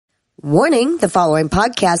Warning, the following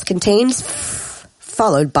podcast contains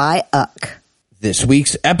followed by uck. This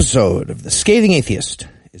week's episode of The Scathing Atheist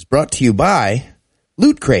is brought to you by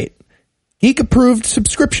Loot Crate, geek-approved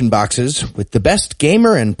subscription boxes with the best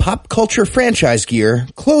gamer and pop culture franchise gear,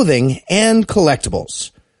 clothing, and collectibles.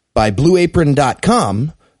 By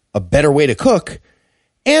BlueApron.com, a better way to cook,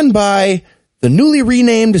 and by the newly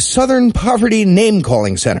renamed Southern Poverty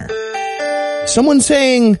Name-Calling Center. Someone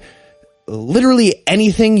saying literally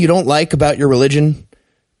anything you don't like about your religion?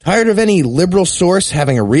 Tired of any liberal source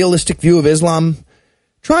having a realistic view of Islam?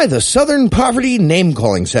 Try the Southern Poverty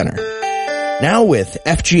Name-Calling Center. Now with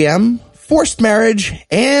FGM, forced marriage,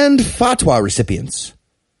 and fatwa recipients.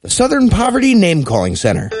 The Southern Poverty Name-Calling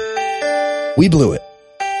Center. We blew it.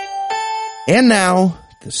 And now,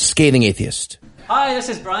 the Scathing Atheist. Hi, this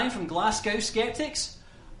is Brian from Glasgow Skeptics.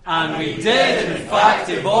 And we did, in fact,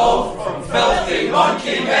 evolve from filthy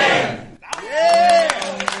monkey men.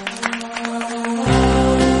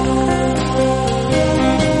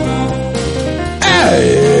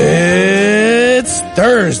 It's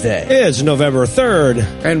Thursday. It's November 3rd.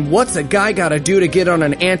 And what's a guy gotta do to get on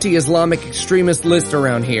an anti-Islamic extremist list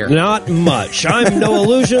around here? Not much. I'm No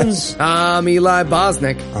Illusions. I'm Eli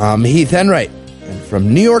Bosnick. I'm Heath Enright. And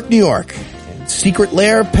from New York, New York, and Secret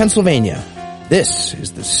Lair, Pennsylvania, this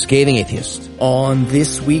is the Scathing Atheist. On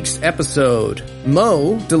this week's episode,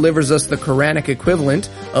 Mo delivers us the Quranic equivalent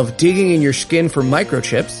of digging in your skin for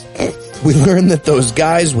microchips. We learned that those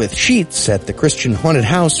guys with sheets at the Christian haunted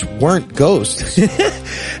house weren't ghosts.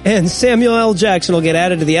 And Samuel L. Jackson will get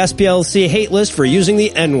added to the SPLC hate list for using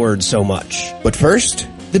the N-word so much. But first,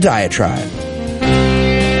 the diatribe.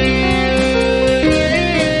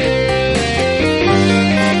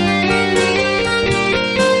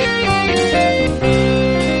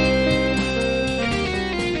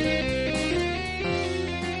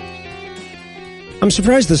 I'm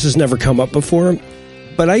surprised this has never come up before,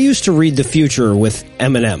 but I used to read the future with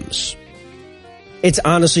M&Ms. It's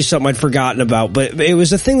honestly something I'd forgotten about, but it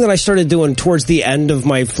was a thing that I started doing towards the end of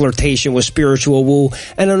my flirtation with spiritual woo,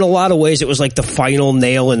 and in a lot of ways it was like the final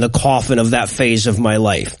nail in the coffin of that phase of my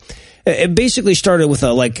life. It basically started with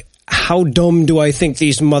a, how dumb do I think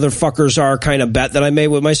these motherfuckers are kind of bet that I made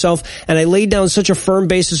with myself, and I laid down such a firm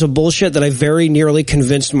basis of bullshit that I very nearly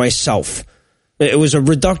convinced myself. It was a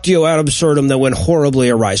reductio ad absurdum that went horribly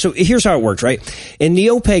awry. So here's how it works, right? In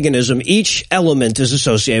neo-paganism, each element is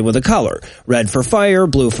associated with a color. Red for fire,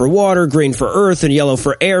 blue for water, green for earth, and yellow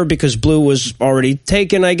for air because blue was already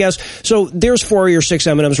taken, I guess. So there's 4 or 6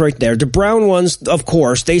 M&Ms right there. The brown ones, of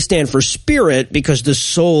course, they stand for spirit because the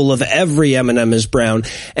soul of every M&M is brown.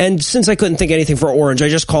 And since I couldn't think anything for orange, I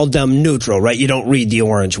just called them neutral, right? You don't read the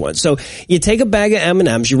orange ones. So you take a bag of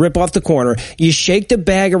M&Ms, you rip off the corner, you shake the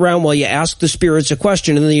bag around while you ask the spirit a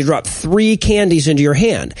question, and then you drop 3 candies into your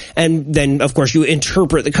hand. And then, of course, you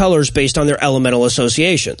interpret the colors based on their elemental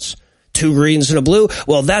associations. 2 greens and a blue,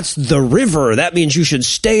 well, that's the river. That means you should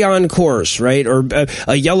stay on course, right? Or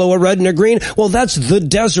a yellow, a red, and a green, well, that's the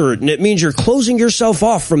desert, and it means you're closing yourself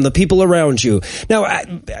off from the people around you. Now,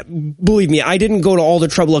 believe me, I didn't go to all the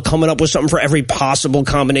trouble of coming up with something for every possible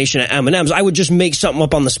combination of M&Ms. I would just make something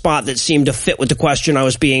up on the spot that seemed to fit with the question I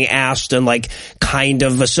was being asked and, kind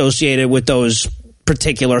of associated with those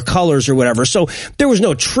particular colors or whatever. So there was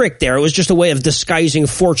no trick there. It was just a way of disguising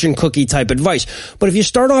fortune cookie type advice. But if you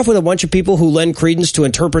start off with a bunch of people who lend credence to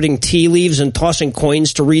interpreting tea leaves and tossing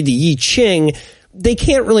coins to read the I Ching, they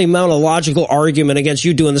can't really mount a logical argument against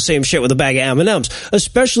you doing the same shit with a bag of M&Ms,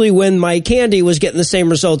 especially when my candy was getting the same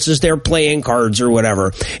results as their playing cards or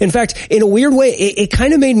whatever. In fact, in a weird way, it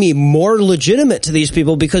kind of made me more legitimate to these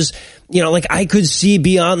people because, I could see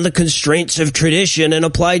beyond the constraints of tradition and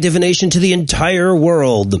apply divination to the entire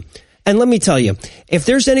world. And let me tell you, if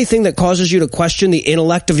there's anything that causes you to question the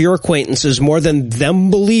intellect of your acquaintances more than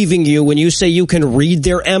them believing you when you say you can read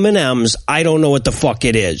their M&Ms, I don't know what the fuck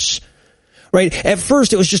it is. Right? At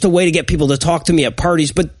first, it was just a way to get people to talk to me at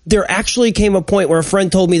parties, but there actually came a point where a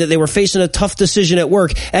friend told me that they were facing a tough decision at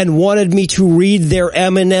work and wanted me to read their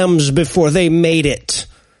M&Ms before they made it.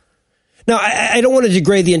 Now, I don't want to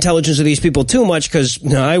degrade the intelligence of these people too much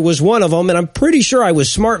because I was one of them, and I'm pretty sure I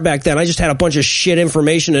was smart back then. I just had a bunch of shit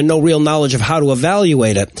information and no real knowledge of how to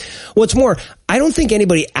evaluate it. What's more, I don't think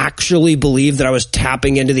anybody actually believed that I was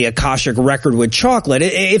tapping into the Akashic record with chocolate.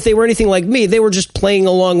 If they were anything like me, they were just playing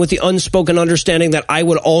along with the unspoken understanding that I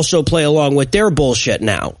would also play along with their bullshit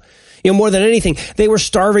now. More than anything, they were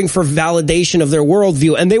starving for validation of their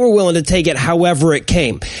worldview, and they were willing to take it however it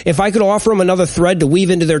came. If I could offer them another thread to weave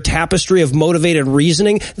into their tapestry of motivated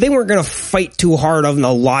reasoning, they weren't going to fight too hard on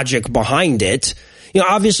the logic behind it.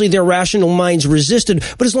 Obviously their rational minds resisted,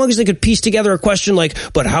 but as long as they could piece together a question like,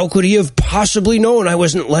 but how could he have possibly known I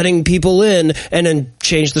wasn't letting people in, and then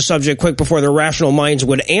change the subject quick before their rational minds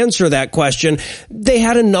would answer that question, they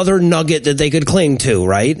had another nugget that they could cling to,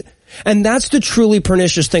 right? And that's the truly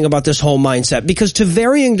pernicious thing about this whole mindset, because to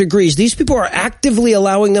varying degrees, these people are actively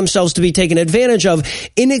allowing themselves to be taken advantage of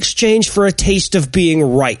in exchange for a taste of being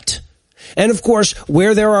right. And of course,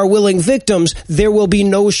 where there are willing victims, there will be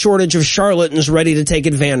no shortage of charlatans ready to take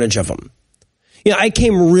advantage of them. I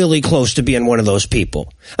came really close to being one of those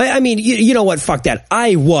people. I mean, you know what? Fuck that.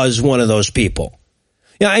 I was one of those people.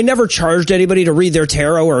 I never charged anybody to read their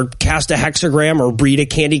tarot or cast a hexagram or read a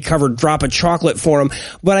candy-covered drop of chocolate for them,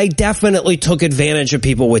 but I definitely took advantage of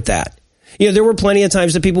people with that. There were plenty of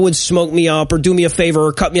times that people would smoke me up or do me a favor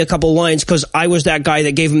or cut me a couple lines because I was that guy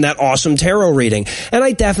that gave them that awesome tarot reading. And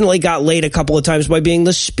I definitely got laid a couple of times by being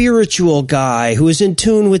the spiritual guy who was in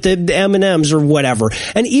tune with the M&Ms or whatever.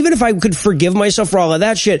 And even if I could forgive myself for all of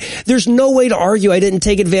that shit, there's no way to argue I didn't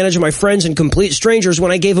take advantage of my friends and complete strangers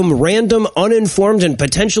when I gave them random, uninformed, and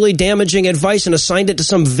potentially damaging advice and assigned it to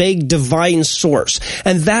some vague divine source.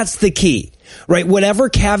 And that's the key. Right? Whatever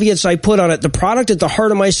caveats I put on it, the product at the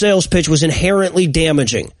heart of my sales pitch was inherently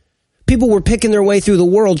damaging. People were picking their way through the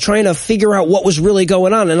world trying to figure out what was really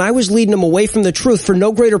going on, and I was leading them away from the truth for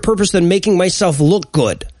no greater purpose than making myself look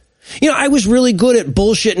good. I was really good at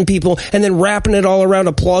bullshitting people and then wrapping it all around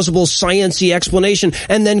a plausible science-y explanation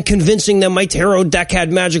and then convincing them my tarot deck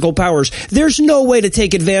had magical powers. There's no way to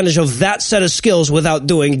take advantage of that set of skills without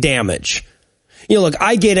doing damage. Look,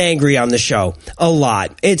 I get angry on the show a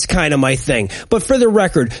lot. It's kind of my thing. But for the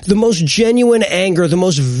record, the most genuine anger, the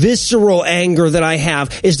most visceral anger that I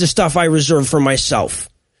have is the stuff I reserve for myself.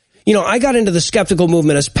 I got into the skeptical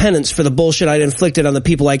movement as penance for the bullshit I'd inflicted on the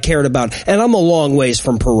people I cared about, and I'm a long ways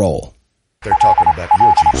from parole. They're talking about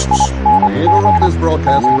your Jesus. We interrupt this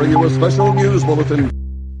broadcast to bring you a special news bulletin.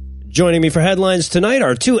 Joining me for headlines tonight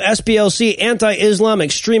are two SPLC anti-Islam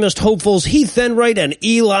extremist hopefuls, Heath Enright and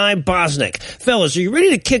Eli Bosnick. Fellas, are you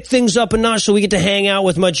ready to kick things up a notch so we get to hang out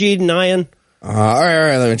with Maajid and Ayaan? All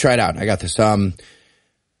right, let me try it out. I got this. I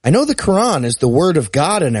know the Quran is the word of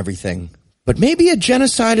God and everything, but maybe a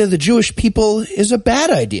genocide of the Jewish people is a bad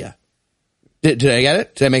idea. Did I get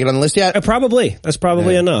it? Did I make it on the list yet? Probably. That's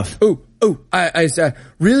probably enough. I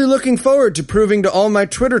really looking forward to proving to all my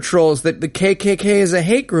Twitter trolls that the KKK is a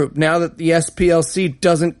hate group now that the SPLC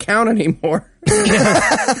doesn't count anymore.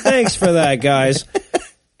 Thanks for that, guys.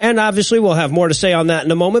 And obviously we'll have more to say on that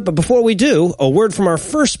in a moment, but before we do, a word from our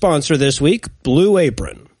first sponsor this week, Blue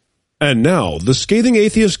Apron. And now, the Scathing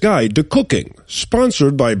Atheist Guide to Cooking,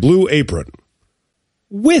 sponsored by Blue Apron.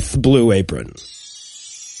 With Blue Apron.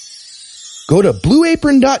 Go to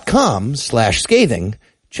blueapron.com/scathing,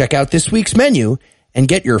 check out this week's menu, and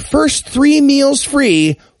get your first 3 meals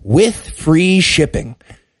free with free shipping.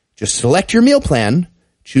 Just select your meal plan,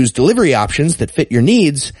 choose delivery options that fit your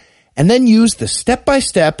needs, and then use the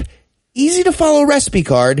step-by-step, easy-to-follow recipe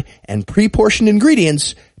card and pre-portioned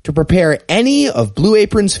ingredients to prepare any of Blue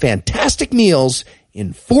Apron's fantastic meals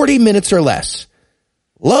in 40 minutes or less.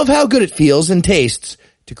 Love how good it feels and tastes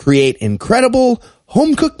to create incredible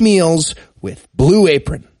home-cooked meals with Blue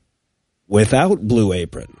Apron. Without Blue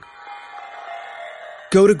Apron.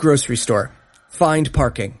 Go to grocery store. Find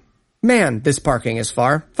parking. Man, this parking is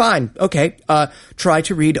far. Fine. Okay. Try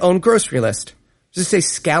to read own grocery list. Does it say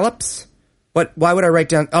scallops? What? Why would I write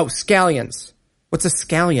down? Oh, scallions. What's a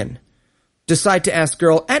scallion? Decide to ask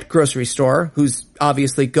girl at grocery store, who's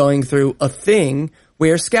obviously going through a thing,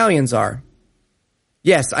 where scallions are.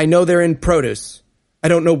 Yes, I know they're in produce. I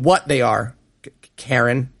don't know what they are.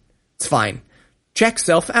 Karen. It's fine. Check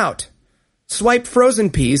self out. Swipe frozen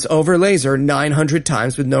peas over laser 900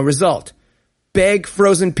 times with no result. Beg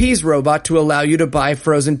frozen peas robot to allow you to buy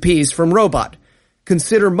frozen peas from robot.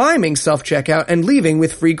 Consider miming self-checkout and leaving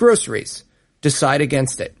with free groceries. Decide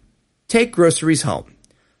against it. Take groceries home.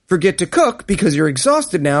 Forget to cook because you're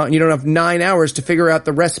exhausted now and you don't have 9 hours to figure out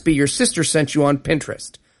the recipe your sister sent you on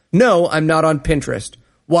Pinterest. No, I'm not on Pinterest.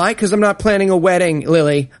 Why? Because I'm not planning a wedding,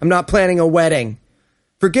 Lily. I'm not planning a wedding.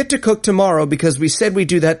 Forget to cook tomorrow because we said we'd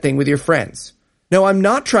do that thing with your friends. No, I'm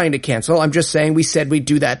not trying to cancel. I'm just saying we said we'd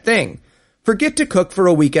do that thing. Forget to cook for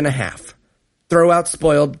a week and a half. Throw out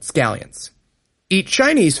spoiled scallions. Eat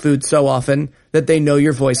Chinese food so often that they know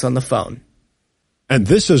your voice on the phone. And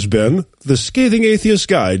this has been the Scathing Atheist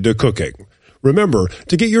Guide to Cooking. Remember,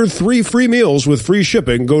 to get your 3 free meals with free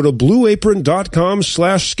shipping, go to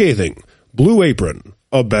blueapron.com/scathing. Blue Apron,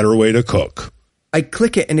 a better way to cook. I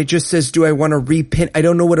click it and it just says, do I want to repin? I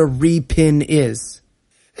don't know what a repin is.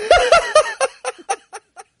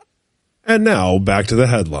 And now, back to the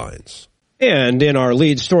headlines. And in our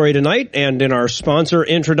lead story tonight, and in our sponsor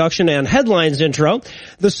introduction and headlines intro,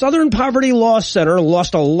 the Southern Poverty Law Center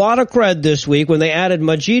lost a lot of cred this week when they added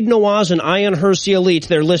Maajid, Nawaz, and Ayaan Hirsi Ali to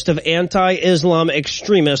their list of anti-Islam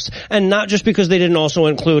extremists, and not just because they didn't also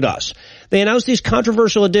include us. They announced these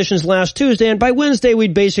controversial additions last Tuesday, and by Wednesday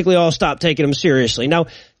we'd basically all stopped taking them seriously. Now,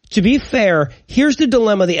 to be fair, here's the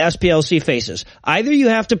dilemma the SPLC faces. Either you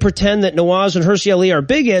have to pretend that Nawaz and Hirsi Ali are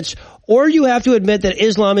bigots, or you have to admit that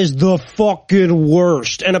Islam is the fucking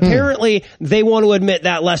worst. And apparently, they want to admit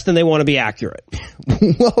that less than they want to be accurate.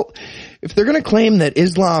 Well, if they're going to claim that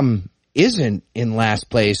Islam isn't in last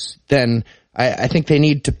place, then I think they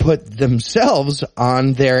need to put themselves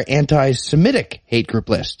on their anti-Semitic hate group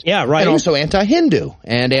list. Yeah, right. And also anti-Hindu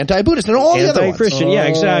and anti-Buddhist and all the other ones. Anti-Christian, yeah,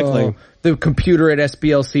 exactly. The computer at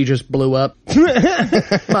SPLC just blew up.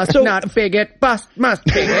 Must not bigot. Must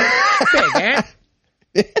bigot.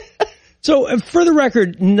 So, for the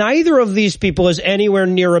record, neither of these people is anywhere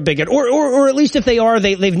near a bigot. Or at least if they are,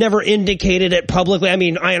 they've never indicated it publicly. I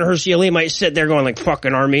mean, Ayaan Hirsi Ali might sit there going like,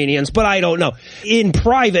 fucking Armenians, but I don't know. In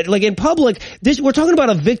private, like in public, we're talking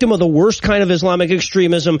about a victim of the worst kind of Islamic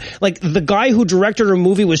extremism. Like, the guy who directed her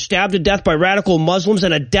movie was stabbed to death by radical Muslims,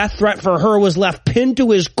 and a death threat for her was left pinned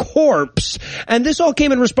to his corpse. And this all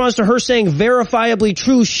came in response to her saying verifiably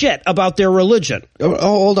true shit about their religion. Oh,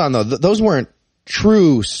 hold on, though. Those weren't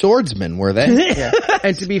true swordsmen, were they? Yeah.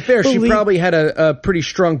 And to be fair, she probably had a pretty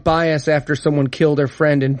strong bias after someone killed her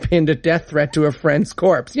friend and pinned a death threat to her friend's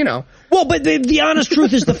corpse, you know. Well, but the honest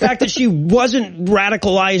truth is the fact that she wasn't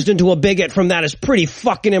radicalized into a bigot from that is pretty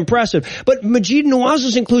fucking impressive. But Maajid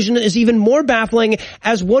Nawaz's inclusion is even more baffling,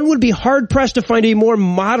 as one would be hard-pressed to find a more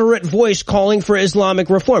moderate voice calling for Islamic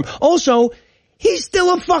reform. Also, he's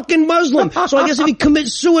still a fucking Muslim. So I guess if he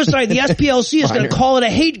commits suicide, the SPLC is going to call it a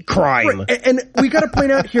hate crime. Right. And we got to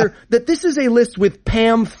point out here that this is a list with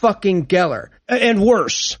Pam fucking Geller. And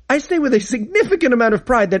worse. I say with a significant amount of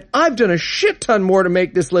pride that I've done a shit ton more to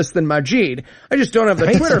make this list than Maajid. I just don't have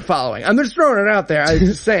the Twitter following. I'm just throwing it out there. I'm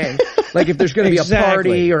just saying, like if there's going to be a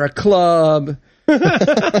party or a club,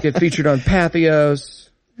 get featured on Pathos.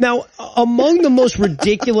 Now, among the most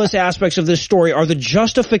ridiculous aspects of this story are the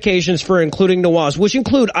justifications for including Nawaz, which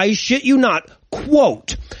include, I shit you not,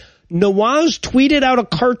 quote, Nawaz tweeted out a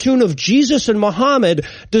cartoon of Jesus and Muhammad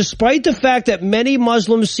despite the fact that many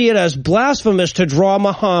Muslims see it as blasphemous to draw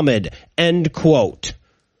Muhammad, end quote.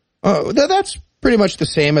 That's pretty much the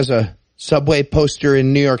same as a subway poster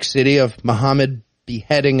in New York City of Muhammad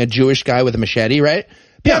beheading a Jewish guy with a machete, right?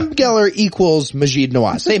 Pam Geller equals Maajid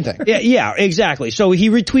Nawaz. Same thing. Yeah, exactly. So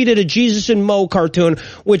he retweeted a Jesus and Mo cartoon,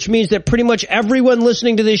 which means that pretty much everyone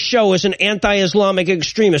listening to this show is an anti-Islamic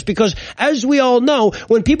extremist. Because, as we all know,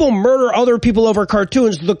 when people murder other people over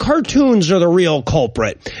cartoons, the cartoons are the real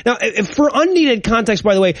culprit. Now, for unneeded context,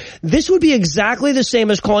 by the way, this would be exactly the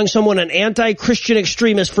same as calling someone an anti-Christian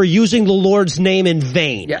extremist for using the Lord's name in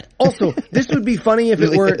vain. Yeah. Also, this would be funny if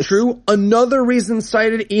it weren't true. Another reason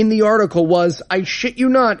cited in the article was, I shit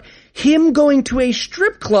you not, him going to a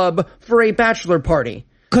strip club for a bachelor party.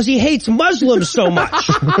 Because he hates Muslims so much.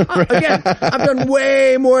 Again, I've done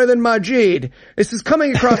way more than Maajid. This is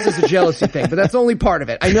coming across as a jealousy thing, but that's only part of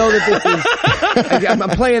it. I know that this is, I'm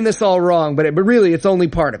playing this all wrong, but really it's only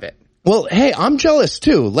part of it. Well, hey, I'm jealous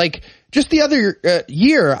too. Like, just the other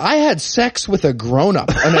year, I had sex with a grown-up,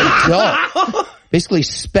 an adult. Basically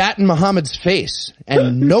spat in Muhammad's face,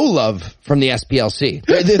 and no love from the SPLC.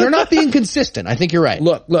 They're not being consistent. I think you're right.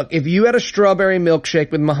 Look, if you had a strawberry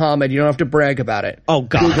milkshake with Muhammad, you don't have to brag about it. Oh,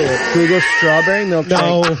 God. Google strawberry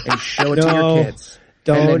milkshake and show it to your kids.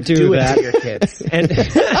 Don't do that. It to your kids. And,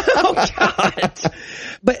 oh, God.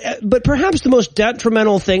 But perhaps the most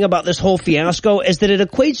detrimental thing about this whole fiasco is that it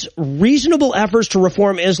equates reasonable efforts to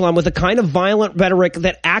reform Islam with a kind of violent rhetoric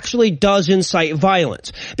that actually does incite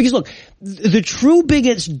violence. Because look, the true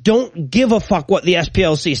bigots don't give a fuck what the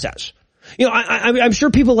SPLC says. You know, I'm sure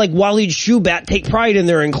people like Waleed Shoebat take pride in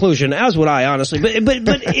their inclusion, as would I, honestly. But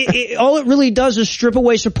all it really does is strip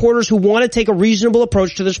away supporters who want to take a reasonable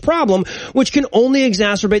approach to this problem, which can only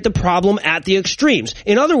exacerbate the problem at the extremes.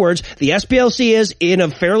 In other words, the SPLC is, in a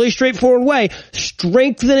fairly straightforward way,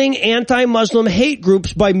 strengthening anti-Muslim hate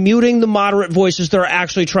groups by muting the moderate voices that are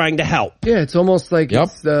actually trying to help. Yeah, it's almost like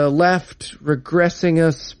it's the left regressing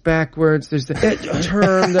us backwards. There's the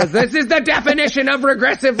term. This is the definition of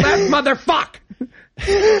regressive left, motherfucker.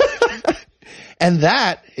 And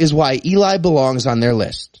that is why Eli belongs on their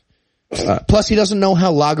list. Plus, he doesn't know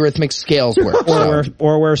how logarithmic scales work.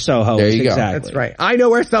 Or where Soho there is. you go. Exactly. That's right. I know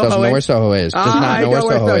where Soho is. Doesn't know where Soho is. Does not know where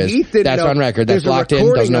Soho is. That's on record. That's locked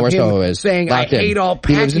in. Doesn't know where Soho is. Saying, locked I hate all Packies.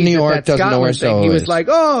 He lives in New York. Doesn't know where Soho is. He was like,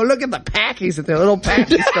 oh, look at the Packies at the little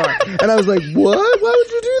Packy store. And I was like, what? Why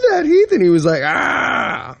would you do that, Heath? And he was like,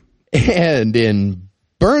 ah. And in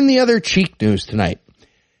Burn the Other Cheek news tonight,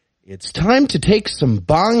 it's time to take some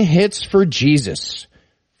bong hits for Jesus,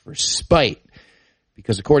 for spite.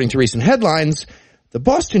 Because according to recent headlines, the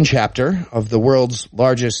Boston chapter of the world's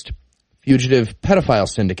largest fugitive pedophile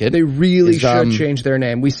syndicate. They really should change their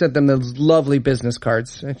name. We sent them those lovely business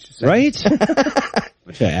cards. Right?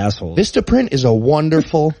 Bunch of assholes. Vistaprint is a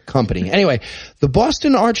wonderful company. Anyway, the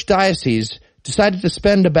Boston Archdiocese decided to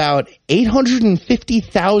spend about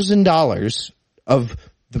 $850,000 of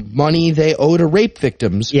the money they owe to rape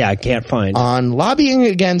victims. Yeah, I can't find. On lobbying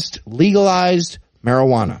against legalized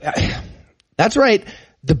marijuana. That's right.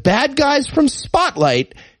 The bad guys from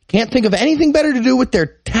Spotlight can't think of anything better to do with their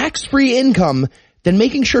tax-free income than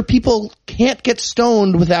making sure people can't get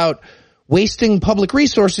stoned without wasting public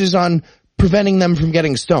resources on preventing them from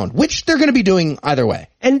getting stoned, which they're going to be doing either way.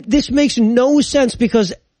 And this makes no sense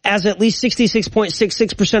because, as at least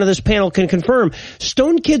 66.66% of this panel can confirm,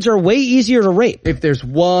 stoned kids are way easier to rape. If there's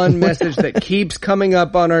one message that keeps coming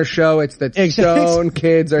up on our show, it's that stoned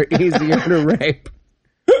kids are easier to rape.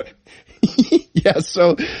 Yeah,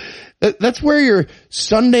 so that's where your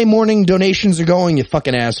Sunday morning donations are going, you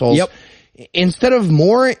fucking assholes. Yep. Instead of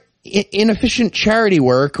more inefficient charity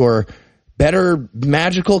work or better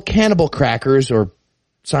magical cannibal crackers or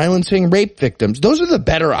silencing rape victims, those are the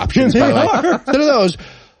better options, by the way. Instead of those,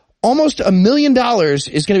 almost $1 million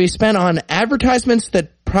is going to be spent on advertisements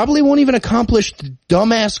that probably won't even accomplish the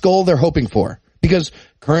dumbass goal they're hoping for. Because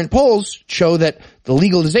current polls show that the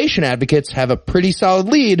legalization advocates have a pretty solid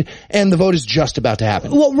lead, and the vote is just about to happen.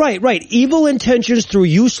 Well, right. Evil intentions through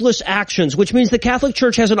useless actions, which means the Catholic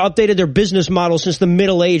Church hasn't updated their business model since the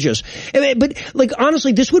Middle Ages. But, like,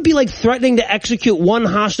 honestly, this would be like threatening to execute one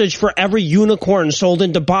hostage for every unicorn sold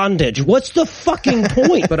into bondage. What's the fucking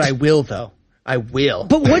point? But I will, though. I will.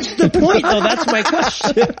 But what's the point, though? That's my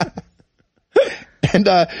question. And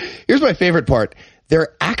here's my favorite part.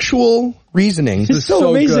 Their actual reasoning is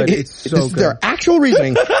so amazing. It's so good. Their actual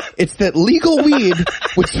reasoning, it's that legal weed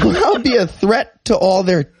would somehow be a threat to all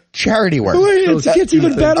their charity work. It gets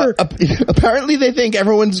even better. Apparently they think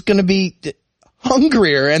everyone's going to be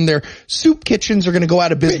hungrier and their soup kitchens are going to go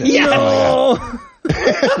out of business. Yeah. No.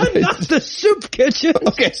 Not the soup kitchens.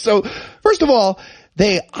 Okay, so first of all,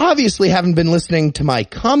 they obviously haven't been listening to my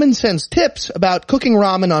common sense tips about cooking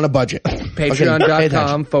ramen on a budget.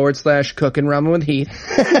 Patreon.com/cooking ramen with Heath.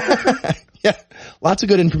 Yeah, lots of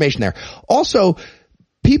good information there. Also,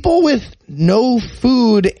 people with no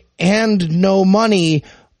food and no money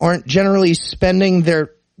aren't generally spending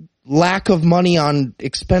their lack of money on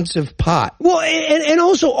expensive pot. Well, and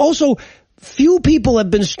also, few people have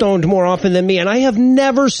been stoned more often than me, and I have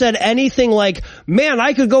never said anything like, man,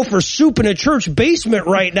 I could go for soup in a church basement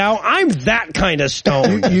right now. I'm that kind of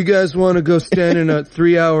stoned. You guys want to go stand in a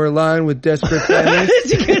 3-hour line with desperate families?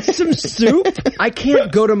 To get some soup? I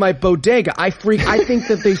can't go to my bodega. I think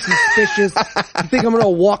that they're suspicious. You think I'm going to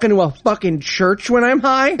walk into a fucking church when I'm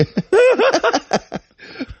high?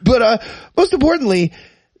 But most importantly,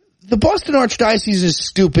 the Boston Archdiocese is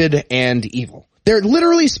stupid and evil. They're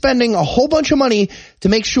literally spending a whole bunch of money to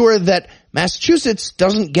make sure that Massachusetts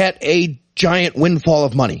doesn't get a giant windfall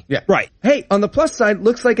of money. Yeah. Right. Hey, on the plus side,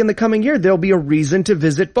 looks like in the coming year, there'll be a reason to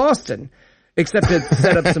visit Boston. Except to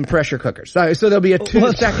set up some pressure cookers. So there'll be a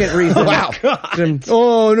 2-second reason. Wow.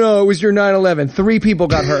 Oh no, it was your 9/11. 3 people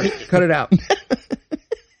got hurt. Cut it out.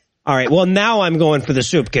 All right. Well, now I'm going for the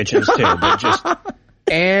soup kitchens too. But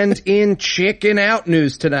And in Chicken Out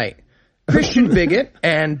news tonight, Christian bigot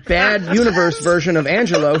and bad universe version of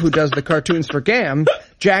Angelo, who does the cartoons for GAM,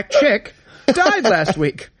 Jack Chick, died last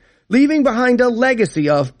week, leaving behind a legacy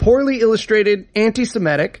of poorly illustrated,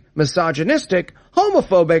 anti-Semitic, misogynistic,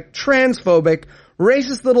 homophobic, transphobic,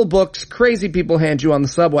 racist little books crazy people hand you on the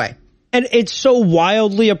subway. And it's so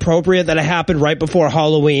wildly appropriate that it happened right before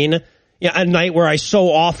Halloween. Yeah, a night where I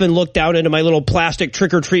so often looked down into my little plastic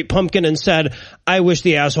trick-or-treat pumpkin and said, I wish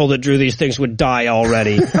the asshole that drew these things would die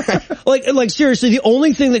already. like seriously, the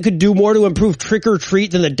only thing that could do more to improve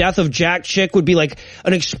trick-or-treat than the death of Jack Chick would be like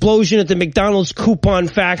an explosion at the McDonald's coupon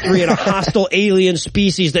factory and a hostile alien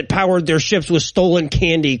species that powered their ships with stolen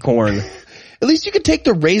candy corn. At least you could take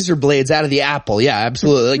the razor blades out of the apple. Yeah,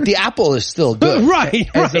 absolutely. Like, the apple is still good. Right.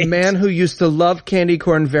 As a man who used to love candy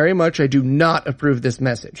corn very much, I do not approve this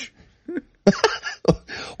message.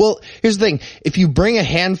 Well, here's the thing. If you bring a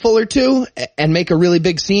handful or two and make a really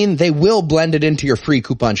big scene, they will blend it into your free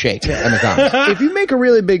coupon shake at McDonald's. If you make a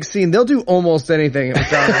really big scene, they'll do almost anything at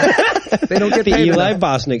McDonald's. They don't get The paid Eli enough.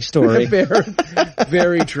 Bosnick story.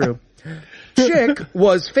 Very true. Chick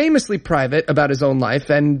was famously private about his own life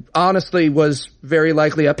and honestly was very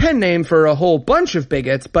likely a pen name for a whole bunch of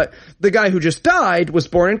bigots, but the guy who just died was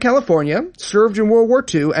born in California, served in World War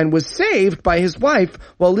II, and was saved by his wife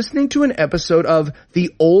while listening to an episode of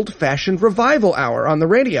the Old-Fashioned Revival Hour on the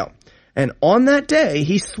radio. And on that day,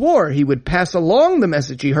 he swore he would pass along the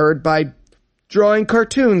message he heard by drawing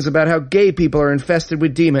cartoons about how gay people are infested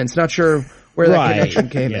with demons. Not sure where that connection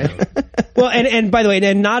came in. Well, and by the way,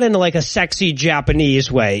 and not in like a sexy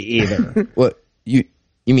Japanese way either. What, you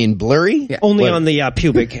mean blurry? Yeah. Only on the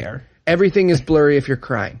pubic hair. Everything is blurry if you're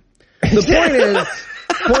crying. The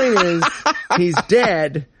point is, he's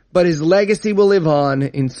dead, but his legacy will live on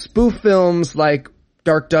in spoof films like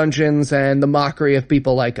Dark Dungeons and the mockery of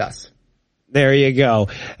people like us. There you go.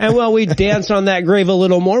 And while we dance on that grave a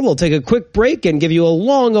little more, we'll take a quick break and give you a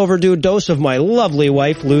long overdue dose of my lovely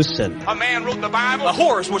wife, Lucin. A man wrote the Bible. A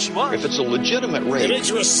whore is what she was. If it's a legitimate rape, It makes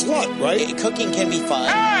you a slut, right? Cooking can be fun.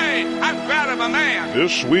 Hey, I'm proud of a man.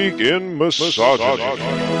 This week in misogyny.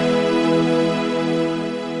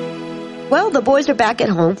 Well, the boys are back at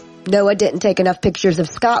home. Noah didn't take enough pictures of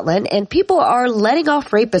Scotland, and people are letting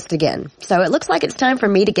off rapists again. So it looks like it's time for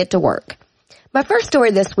me to get to work. My first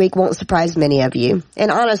story this week won't surprise many of you, and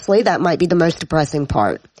honestly, that might be the most depressing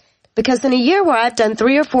part. Because in a year where I've done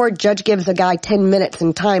 3 or 4 judge gives a guy 10 minutes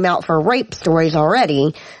and time out for rape stories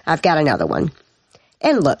already, I've got another one.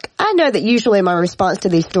 And look, I know that usually my response to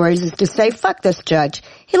these stories is to say, fuck this judge.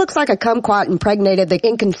 He looks like a kumquat impregnated the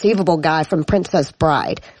inconceivable guy from Princess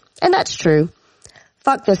Bride. And that's true.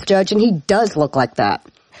 Fuck this judge, and he does look like that.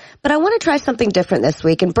 But I want to try something different this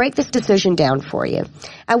week and break this decision down for you.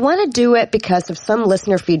 I want to do it because of some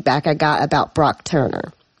listener feedback I got about Brock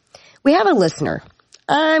Turner. We have a listener.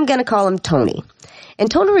 I'm going to call him Tony.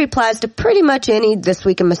 And Tony replies to pretty much any This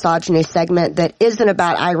Week in Misogyny segment that isn't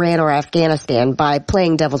about Iran or Afghanistan by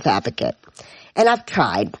playing devil's advocate. And I've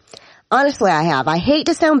tried. Honestly, I have. I hate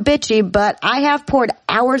to sound bitchy, but I have poured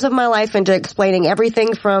hours of my life into explaining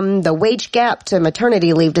everything from the wage gap to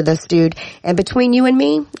maternity leave to this dude, and between you and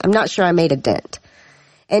me, I'm not sure I made a dent.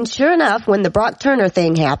 And sure enough, when the Brock Turner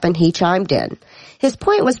thing happened, he chimed in. His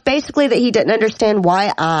point was basically that he didn't understand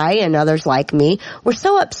why I, and others like me, were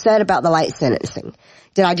so upset about the light sentencing.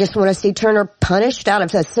 Did I just want to see Turner punished out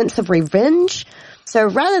of a sense of revenge? So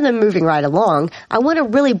rather than moving right along, I want to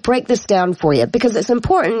really break this down for you because it's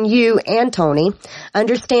important you and Tony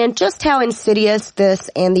understand just how insidious this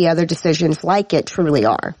and the other decisions like it truly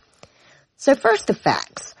are. So first, the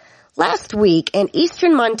facts. Last week, an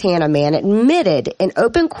eastern Montana man admitted in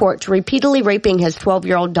open court to repeatedly raping his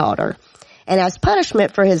 12-year-old daughter. And as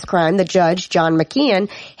punishment for his crime, the judge, John McKeon,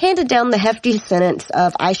 handed down the hefty sentence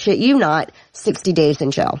of, I shit you not, 60 days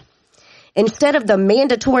in jail. Instead of the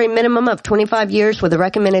mandatory minimum of 25 years with a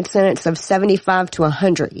recommended sentence of 75 to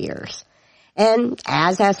 100 years. And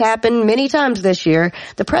as has happened many times this year,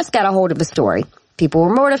 the press got a hold of the story. People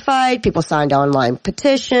were mortified, people signed online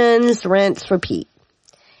petitions, rinse, repeat.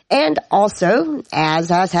 And also, as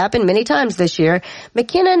has happened many times this year,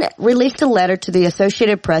 McKinnon released a letter to the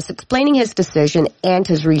Associated Press explaining his decision and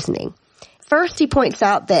his reasoning. First, he points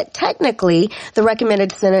out that technically the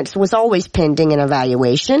recommended sentence was always pending an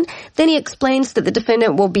evaluation. Then he explains that the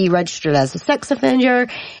defendant will be registered as a sex offender,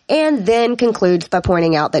 and then concludes by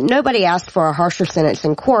pointing out that nobody asked for a harsher sentence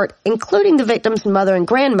in court, including the victim's mother and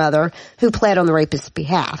grandmother, who pled on the rapist's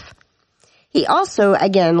behalf. He also,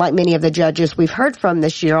 again, like many of the judges we've heard from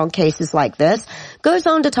this year on cases like this, goes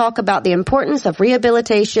on to talk about the importance of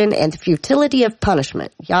rehabilitation and the futility of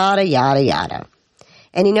punishment, yada, yada, yada.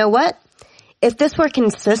 And you know what? If this were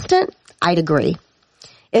consistent, I'd agree.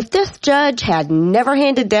 If this judge had never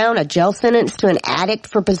handed down a jail sentence to an addict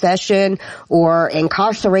for possession or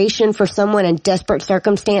incarceration for someone in desperate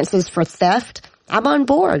circumstances for theft, I'm on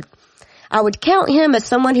board. I would count him as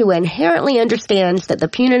someone who inherently understands that the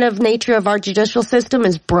punitive nature of our judicial system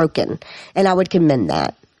is broken, and I would commend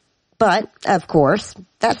that. But, of course,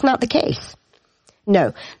 that's not the case.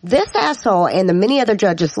 No, this asshole and the many other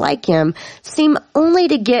judges like him seem only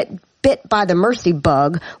to get bit by the mercy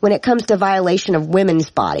bug when it comes to violation of women's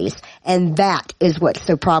bodies, and that is what's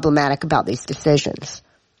so problematic about these decisions.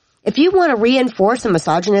 If you want to reinforce a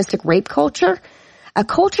misogynistic rape culture, a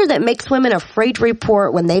culture that makes women afraid to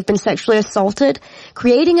report when they've been sexually assaulted,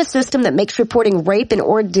 creating a system that makes reporting rape an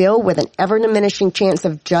ordeal with an ever-diminishing chance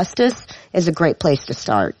of justice is a great place to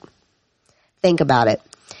start. Think about it.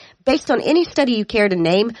 Based on any study you care to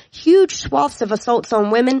name, huge swaths of assaults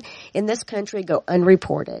on women in this country go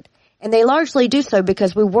unreported. And they largely do so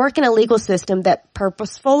because we work in a legal system that,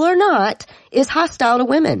 purposeful or not, is hostile to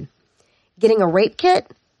women. Getting a rape kit?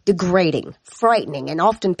 Degrading, frightening, and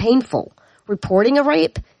often painful. Reporting a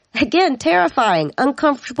rape? Again, terrifying,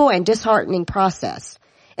 uncomfortable, and disheartening process.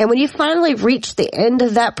 And when you finally reach the end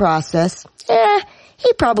of that process,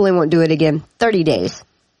 he probably won't do it again. 30 days.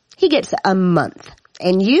 He gets a month.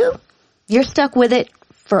 And you're stuck with it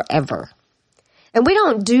forever. And we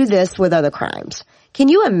don't do this with other crimes. Can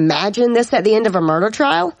you imagine this at the end of a murder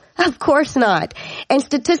trial? Of course not. And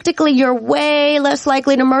statistically, you're way less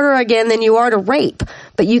likely to murder again than you are to rape.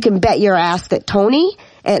 But you can bet your ass that Tony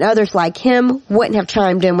and others like him wouldn't have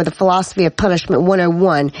chimed in with the philosophy of punishment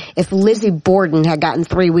 101 if Lizzie Borden had gotten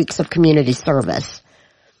 3 weeks of community service.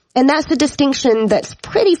 And that's the distinction that's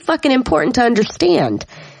pretty fucking important to understand.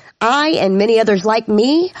 I and many others like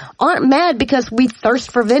me aren't mad because we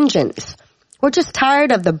thirst for vengeance. We're just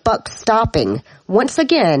tired of the buck stopping, once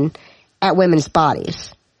again, at women's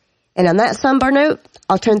bodies. And on that somber note,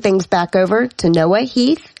 I'll turn things back over to Noah,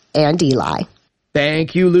 Heath, and Eli.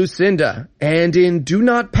 Thank you, Lucinda. And in Do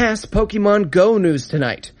Not Pass Pokemon Go news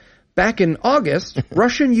tonight, back in August,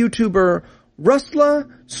 Russian YouTuber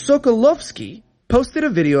Rusla Sokolovsky posted a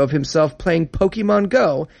video of himself playing Pokemon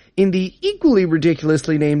Go in the equally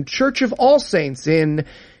ridiculously named Church of All Saints in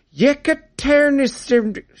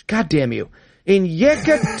Yekaterinburg. God damn you. In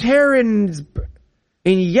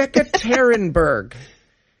Yekaterinburg.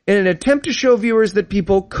 In an attempt to show viewers that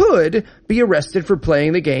people could be arrested for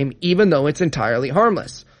playing the game even though it's entirely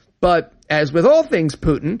harmless. But, as with all things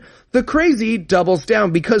Putin, the crazy doubles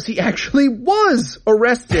down because he actually was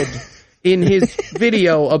arrested in his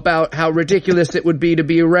video about how ridiculous it would be to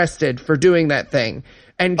be arrested for doing that thing,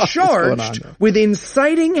 and charged with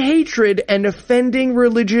inciting hatred and offending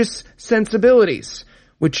religious sensibilities,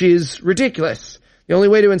 which is ridiculous. The only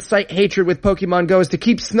way to incite hatred with Pokemon Go is to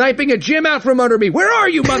keep sniping a gym out from under me. Where are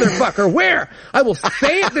you, motherfucker? Where? I will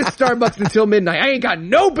stay at this Starbucks until midnight. I ain't got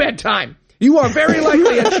no bedtime. You are very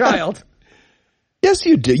likely a child. Yes,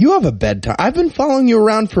 you do. You have a bedtime. I've been following you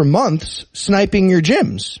around for months, sniping your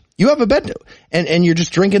gyms. You have a bed, and you're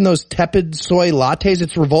just drinking those tepid soy lattes.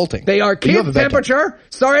 It's revolting. They are kid temperature.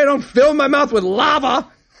 Sorry I don't fill my mouth with lava.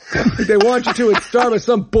 They want you to at Starbucks.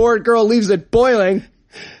 Some bored girl leaves it boiling.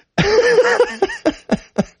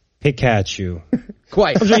 Pikachu.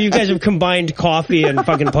 Quite. I'm sorry, you guys have combined coffee and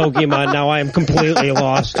fucking Pokemon. Now I am completely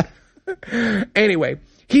lost. Anyway,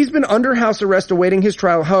 he's been under house arrest awaiting his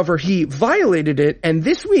trial. However, he violated it, and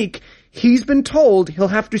this week he's been told he'll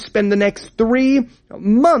have to spend the next 3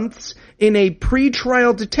 months in a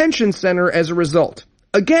pre-trial detention center as a result.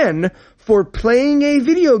 Again, for playing a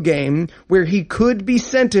video game where he could be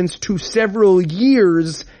sentenced to several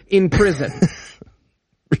years in prison.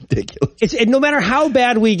 Ridiculous. No matter how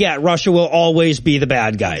bad we get, Russia will always be the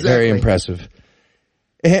bad guy. Exactly. Very impressive.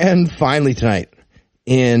 And finally tonight,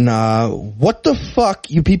 in What the Fuck,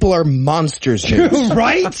 You People Are Monsters news.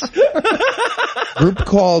 Right? Group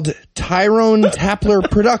called Tyrone Tapler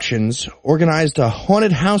Productions organized a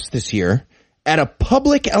haunted house this year at a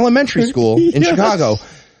public elementary school in Chicago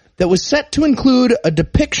that was set to include a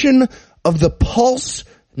depiction of the Pulse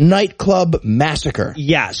nightclub massacre.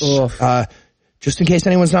 Yes. Just in case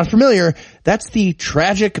anyone's not familiar, that's the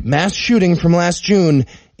tragic mass shooting from last June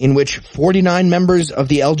in which 49 members of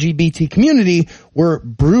the LGBT community were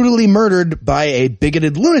brutally murdered by a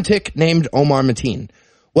bigoted lunatic named Omar Mateen.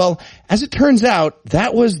 Well, as it turns out,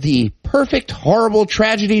 that was the perfect horrible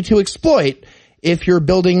tragedy to exploit if you're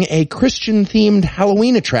building a Christian-themed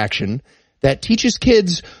Halloween attraction that teaches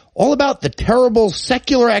kids all about the terrible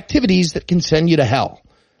secular activities that can send you to hell.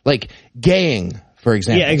 Like gaying, for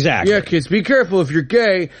example. Yeah, exactly. Yeah, kids, be careful. If you're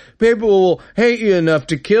gay, people will hate you enough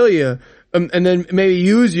to kill you, and then maybe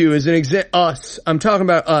use you as an us. I'm talking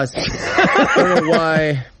about us. I don't know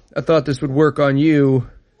why I thought this would work on you.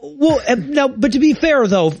 Well, now, but to be fair,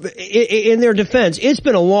 though, in their defense, it's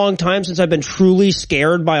been a long time since I've been truly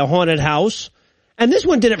scared by a haunted house. And this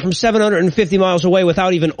one did it from 750 miles away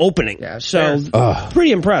without even opening. Yeah, so,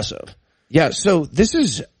 pretty impressive. Yeah, so this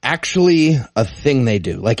is actually a thing they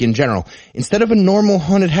do, like in general. Instead of a normal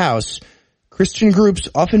haunted house, Christian groups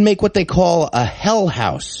often make what they call a hell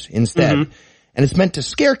house instead. Mm-hmm. And it's meant to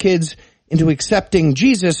scare kids into accepting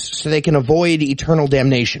Jesus so they can avoid eternal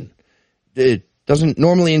damnation. It doesn't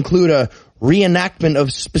normally include a reenactment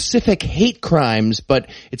of specific hate crimes, but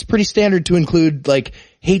it's pretty standard to include, like,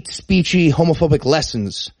 hate speechy, homophobic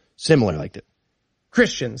lessons similar like that.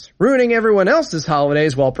 Christians ruining everyone else's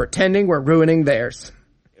holidays while pretending we're ruining theirs.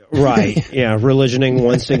 Right. Yeah, religioning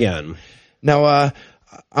once again. Now,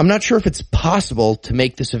 I'm not sure if it's possible to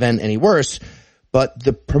make this event any worse, but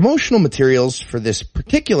the promotional materials for this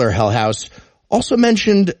particular Hell House also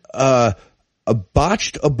mentioned a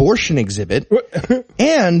botched abortion exhibit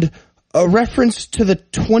and a reference to the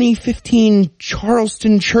 2015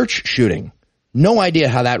 Charleston church shooting. No idea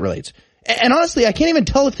how that relates. And honestly, I can't even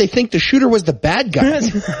tell if they think the shooter was the bad guy,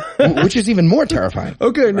 which is even more terrifying.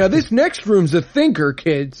 Okay, now this next room's a thinker,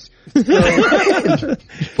 kids. And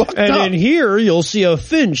in here, you'll see a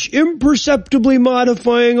finch imperceptibly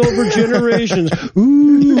modifying over generations.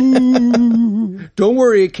 Ooh. Don't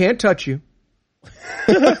worry, it can't touch you.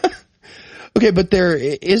 Okay, but there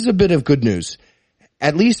is a bit of good news.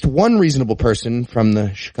 At least one reasonable person from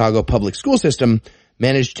the Chicago public school system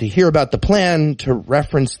managed to hear about the plan to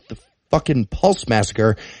reference the fucking Pulse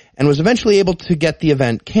massacre and was eventually able to get the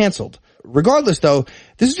event canceled. Regardless, though,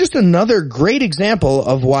 this is just another great example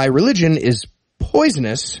of why religion is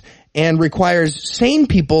poisonous and requires sane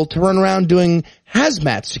people to run around doing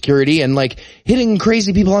hazmat security and, like, hitting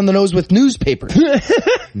crazy people on the nose with newspapers.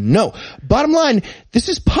 No. Bottom line, this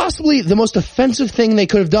is possibly the most offensive thing they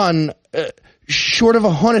could have done, short of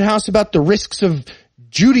a haunted house about the risks of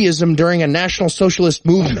Judaism during a National Socialist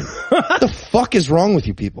movement. What the fuck is wrong with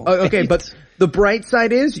you people? Okay, but the bright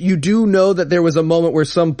side is you do know that there was a moment where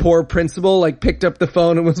some poor principal like picked up the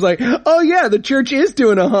phone and was like, "Oh yeah, the church is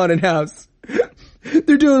doing a haunted house."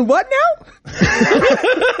 They're doing what now?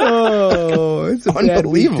 Oh, it's a bad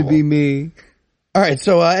week to be me. All right,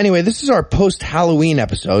 so anyway, this is our post-Halloween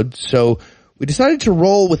episode, so we decided to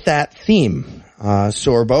roll with that theme.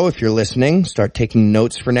 Sorbo, if you're listening, start taking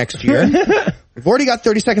notes for next year. We've already got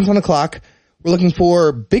 30 seconds on the clock. We're looking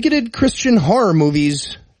for bigoted Christian horror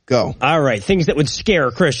movies. Go. All right, things that would scare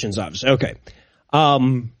Christians, obviously. Okay. How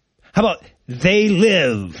about They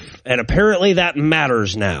Live? And apparently that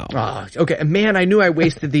matters now. Okay, man, I knew I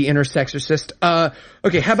wasted the inner sexorcist.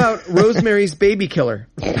 Okay, how about Rosemary's Baby Killer?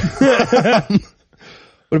 What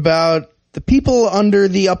about The People Under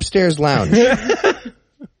the Upstairs Lounge?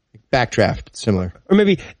 Backdraft, similar. Or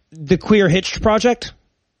maybe The Queer Hitched Project?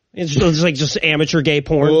 It's like just amateur gay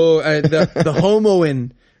porn. Oh, the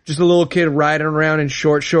homoing. Just a little kid riding around in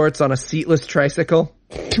short shorts on a seatless tricycle.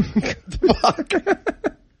 Fuck.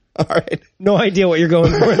 All right. No idea what you're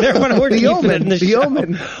going for there. We're The keeping it in the show.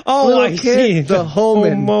 Omen. Oh, little I kid, see. The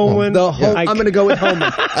Homan. I'm going to go with Homan.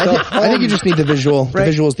 I think you just need the visual. Right? The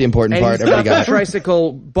visual is the important part. Everybody got a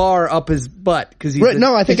tricycle bar up his butt. Cause he's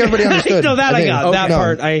no, I think everybody understood. No, that I got. That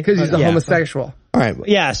part. Because he's a homosexual. All right.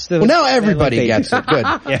 Yes. Well, now everybody gets it. Good.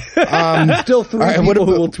 Yeah. Still three people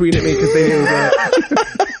who will tweet at me because they didn't get it.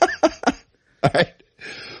 All right.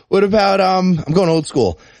 What about, I'm going old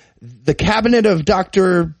school. The Cabinet of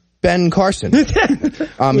Dr. Ben Carson.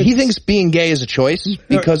 He thinks being gay is a choice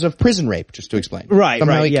because of prison rape, just to explain. Right,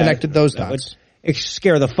 Somehow he connected those dots. It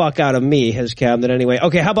scare the fuck out of me, his cabinet anyway.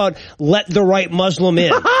 Okay, how about Let the Right Muslim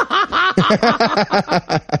In?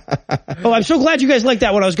 Oh, I'm so glad you guys liked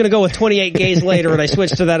that one. I was going to go with 28 gays later, and I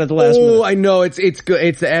switched to that at the last minute. Oh, I know. It's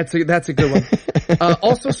good. That's a good one.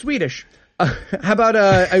 Also Swedish. How about,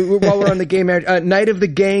 while we're on the gay marriage, Night of the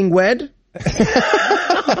Gang Wed? All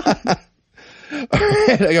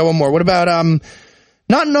right, I got one more. What about,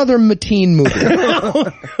 not another Mateen movie?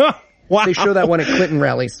 Wow. They show that one at Clinton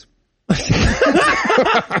rallies.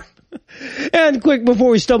 And quick, before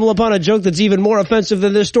we stumble upon a joke that's even more offensive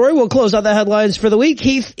than this story, we'll close out the headlines for the week.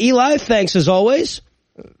 Heath, Eli, thanks as always.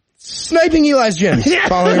 Sniping Eli's gyms.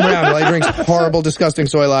 Following him around while he drinks horrible, disgusting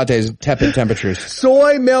soy lattes at tepid temperatures.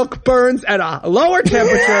 Soy milk burns at a lower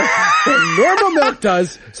temperature than normal milk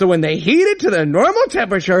does, so when they heat it to the normal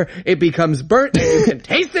temperature, it becomes burnt and you can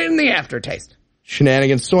taste it in the aftertaste.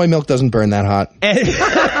 Shenanigans. Soy milk doesn't burn that hot.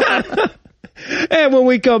 And when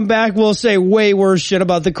we come back, we'll say way worse shit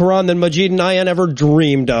about the Quran than Maajid and Ayaan ever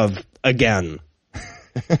dreamed of again.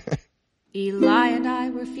 Eli and I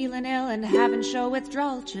were feeling ill and having show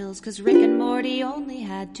withdrawal chills, 'cause Rick and Morty only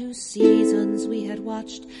had 2 seasons we had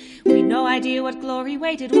watched. We'd no idea what glory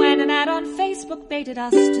waited when an ad on Facebook baited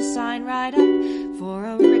us to sign right up for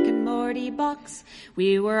a Rick and Morty box.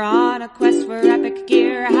 We were on a quest for epic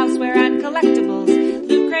gear, houseware and collectibles.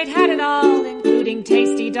 Loot Crate had it all, including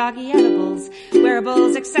tasty doggy edibles,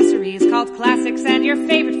 wearables, accessories, cult classics, and your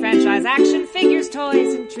favorite franchise action figures,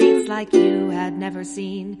 toys, and treats like you had never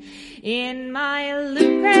seen. In my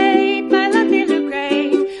Loot Crate, my lucky Loot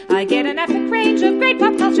Crate, I get an epic range of great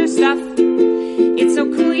pop culture stuff. It's so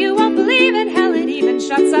cool you won't believe it. Hell, it even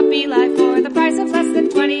shuts up Eli for the price of less than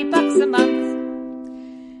 $20 a month.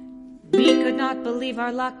 We could not not believe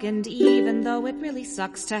our luck, and even though it really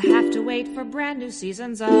sucks to have to wait for brand new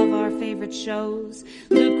seasons of our favorite shows,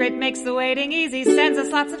 Loot Crate makes the waiting easy, sends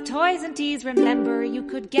us lots of toys and teas. Remember, you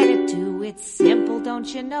could get it too. It's simple,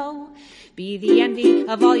 don't you know? Be the envy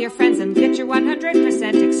of all your friends and get your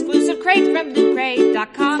 100% exclusive crate from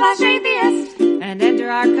lootcrate.com/atheist. And enter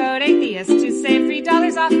our code atheist to save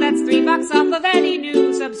 $3 off. That's $3 off of any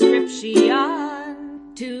new subscription.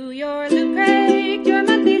 To your Loot Crate, your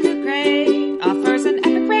monthly Loot Crate offers an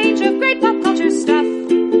epic range of great pop culture stuff.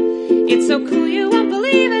 It's so cool you won't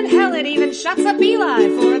believe it. Hell, it even shuts up Eli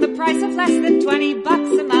for the price of less than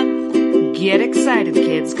 $20 a month. Get excited,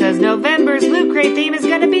 kids, cause November's Loot Crate theme is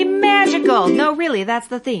gonna be magical. No, really, that's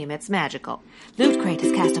the theme. It's magical. Loot Crate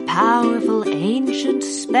has cast a powerful, ancient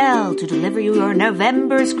spell to deliver you your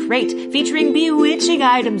November's Crate, featuring bewitching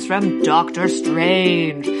items from Doctor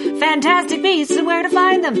Strange, Fantastic Beasts and Where to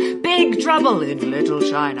Find Them, Big Trouble in Little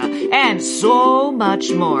China, and so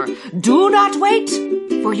much more. Do not wait,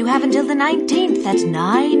 for you have until the 19th at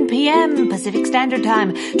 9 p.m. Pacific Standard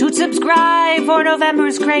Time to subscribe for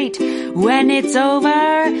November's Crate. When it's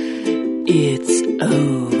over, it's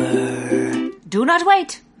over. Do not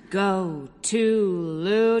wait. Go to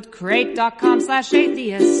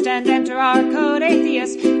lootcrate.com/atheist and enter our code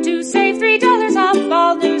atheist to save $3 off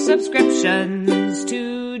all new subscriptions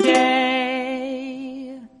today.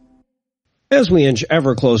 As we inch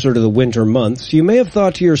ever closer to the winter months, you may have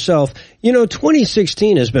thought to yourself,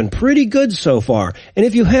 2016 has been pretty good so far. And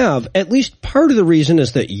if you have, at least part of the reason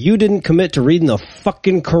is that you didn't commit to reading the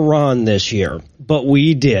fucking Quran this year. But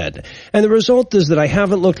we did. And the result is that I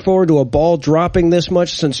haven't looked forward to a ball dropping this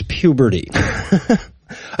much since puberty.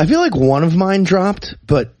 I feel like one of mine dropped,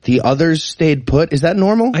 but the others stayed put. Is that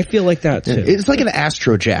normal? I feel like that, too. It's like an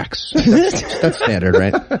Astro Jacks. That's standard,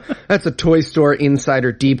 right? That's a Toy Store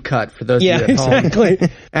Insider deep cut for those of you at home. Exactly.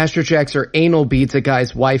 Astro Jacks are anal beads a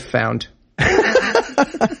guy's wife found.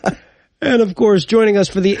 And of course, joining us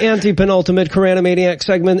for the anti-penultimate Quranomaniac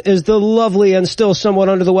segment is the lovely and still somewhat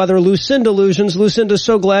under the weather Lucinda Lugeons. Lucinda,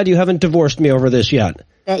 so glad you haven't divorced me over this yet.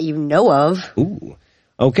 That you know of. Ooh.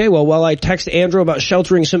 Okay, well, while I text Andrew about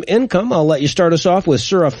sheltering some income, I'll let you start us off with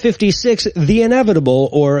Surah 56, The Inevitable,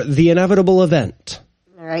 or The Inevitable Event.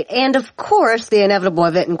 All right, and of course, the inevitable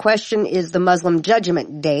event in question is the Muslim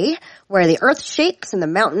Judgment Day, where the earth shakes and the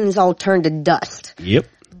mountains all turn to dust. Yep.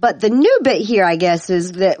 But the new bit here, I guess,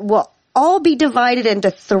 is that we'll all be divided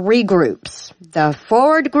into 3 groups. The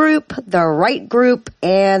forward group, the right group,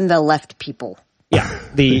 and the left people. Yeah,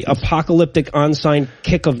 the apocalyptic on-sign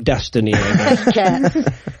kick of destiny, I guess.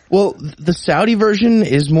 Well, the Saudi version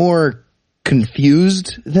is more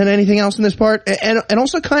confused than anything else in this part, and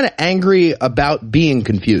also kind of angry about being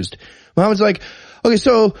confused. Muhammad's like, okay,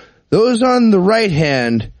 so those on the right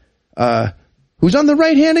hand, who's on the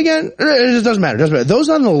right hand again? It doesn't matter. Those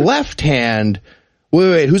on the left hand,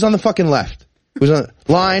 wait, who's on the fucking left? Who's on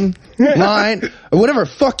line, or whatever?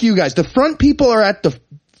 Fuck you guys. The front people are at the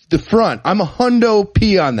front. I'm a hundo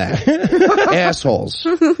P on that. Assholes.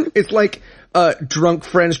 It's like drunk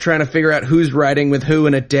friends trying to figure out who's riding with who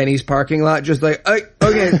in a Denny's parking lot. Just like,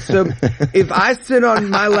 okay, so if I sit on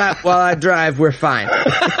my lap while I drive, we're fine.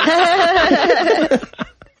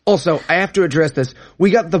 Also, I have to address this.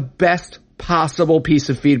 We got the best possible piece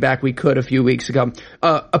of feedback we could a few weeks ago.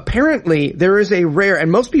 Apparently, there is a rare,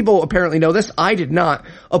 and most people apparently know this, I did not.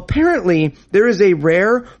 Apparently, there is a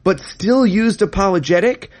rare but still used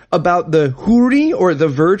apologetic about the huri, or the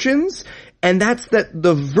virgins, and that's that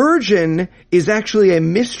the virgin is actually a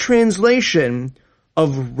mistranslation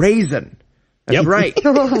of raisin. That's right.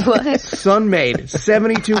 What? Sun-made.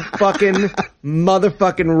 72 fucking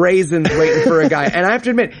motherfucking raisins waiting for a guy. And I have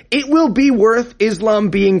to admit, it will be worth Islam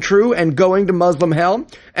being true and going to Muslim hell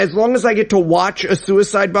as long as I get to watch a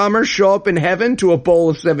suicide bomber show up in heaven to a bowl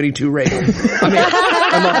of 72 raisins. I mean,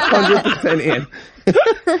 I'm 100% in.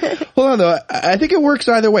 Hold on, though. I think it works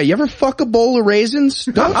either way. You ever fuck a bowl of raisins?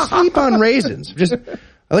 Don't sleep on raisins.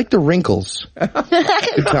 I like the wrinkles.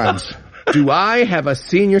 Good times. Do I have a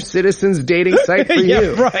senior citizens dating site for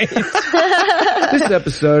you? Yeah, right. This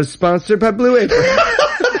episode is sponsored by Blue Apron.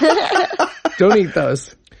 Don't eat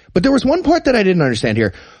those. But there was one part that I didn't understand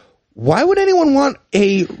here. Why would anyone want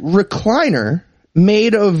a recliner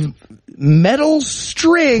made of metal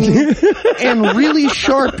string and really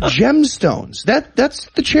sharp gemstones? That's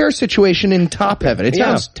the chair situation in top heaven. It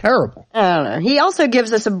sounds terrible. I don't know. He also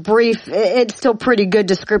gives us a brief, it's still pretty good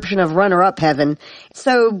description of runner-up heaven.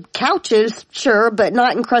 So couches, sure, but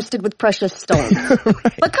not encrusted with precious stones. Right.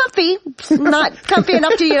 But comfy. Not comfy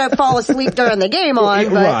enough to, fall asleep during the game on,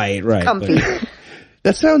 but right, comfy.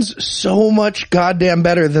 That sounds so much goddamn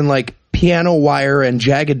better than, like, piano wire and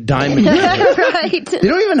jagged diamond. Right. They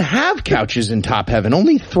don't even have couches in top heaven,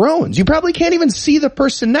 only thrones. You probably can't even see the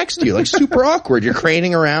person next to you, like super awkward. You're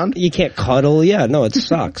craning around. You can't cuddle. Yeah, no, it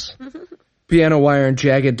sucks. Piano wire and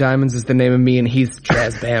jagged diamonds is the name of me and Heath's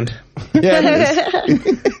jazz band. Yeah, it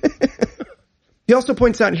is. He also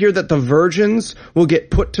points out here that the virgins will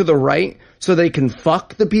get put to the right so they can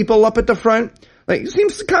fuck the people up at the front. Like, it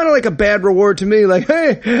seems kind of like a bad reward to me. Like,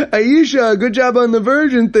 hey, Aisha, good job on the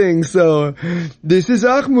virgin thing. So, this is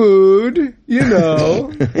Ahmud, you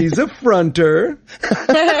know, he's a fronter.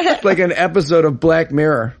 It's like an episode of Black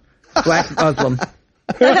Mirror. Black Muslim.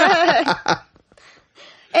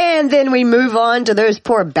 And then we move on to those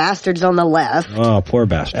poor bastards on the left. Oh, poor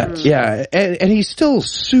bastards. Yeah, and he's still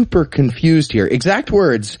super confused here. Exact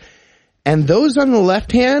words. And those on the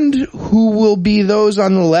left hand, who will be those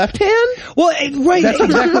on the left hand? Well, right. That's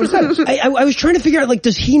exactly what it says. I was trying to figure out, like,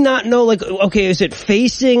 does he not know, like, okay, is it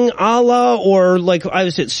facing Allah or, like,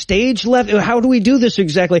 is it stage left? How do we do this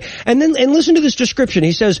exactly? And listen to this description.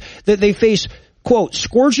 He says that they face, quote,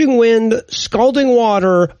 scorching wind, scalding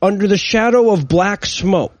water, under the shadow of black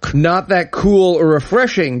smoke. Not that cool or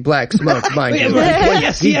refreshing black smoke, mind you.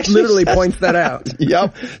 Yes, he literally points that out.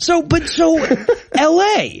 Yep. So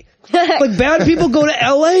L.A., like, bad people go to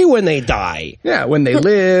L.A. when they die. Yeah, when they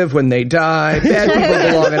live, when they die. Bad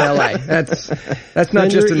people belong in L.A. That's not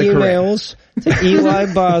just in the emails to Eli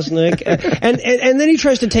Bosnick. And then he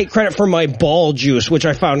tries to take credit for my ball juice, which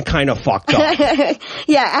I found kind of fucked up.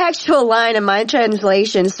 Yeah, actual line in my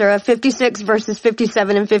translation, Surah 56 verses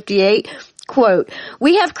 57 and 58, quote,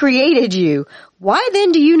 "We have created you. Why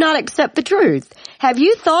then do you not accept the truth? Have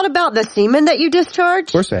you thought about the semen that you discharge?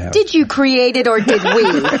 Of course I have. Did you create it or did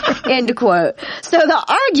we?" End quote. So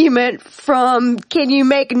the argument from can you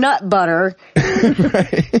make nut butter,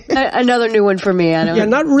 another new one for me. I don't. Yeah,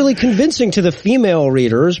 not really convincing to the female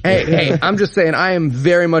readers. Hey, I'm just saying I am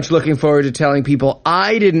very much looking forward to telling people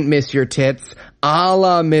I didn't miss your tits.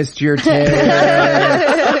 Allah missed your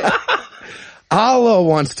tits. Allah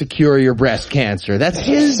wants to cure your breast cancer. That's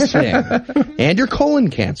his thing. And your colon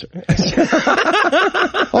cancer.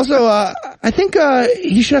 Also, I think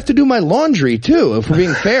he should have to do my laundry, too, if we're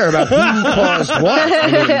being fair about who caused what.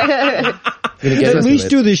 At least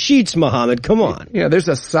do the sheets, Muhammad. Come on. Yeah, there's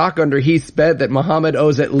a sock under Heath's bed that Muhammad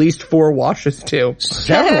owes at least 4 washes to.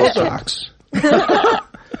 Several socks.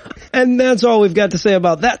 And that's all we've got to say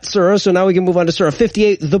about that, Surah. So now we can move on to Surah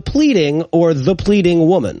 58, the pleading or the pleading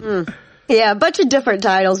woman. Yeah, a bunch of different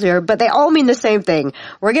titles here, but they all mean the same thing.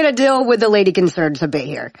 We're going to deal with the lady concerns a bit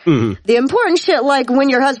here. Mm-hmm. The important shit, like when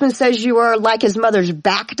your husband says you are like his mother's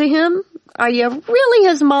back to him, are you really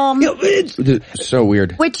his mom? It's so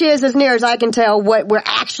weird. Which is, as near as I can tell, what we're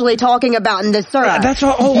actually talking about in this surah. That's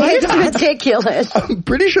all. Oh, it's ridiculous. I'm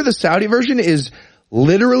pretty sure the Saudi version is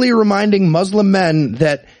literally reminding Muslim men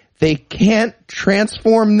that they can't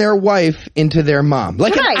transform their wife into their mom.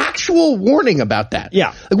 Like an actual warning about that.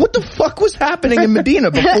 Yeah. Like what the fuck was happening in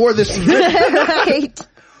Medina before this was written? Right.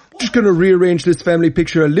 Just gonna rearrange this family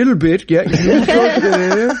picture a little bit. Yeah, you go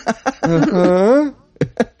there.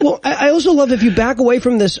 Well, I also love if you back away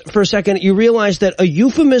from this for a second, you realize that a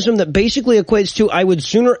euphemism that basically equates to I would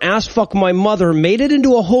sooner ass fuck my mother made it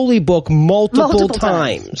into a holy book multiple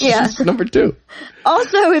times. Yeah. Number 2.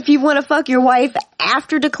 Also, if you want to fuck your wife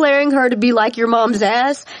after declaring her to be like your mom's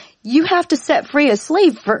ass, you have to set free a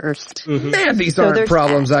slave first. Mm-hmm. Man, these aren't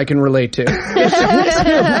problems I can relate to.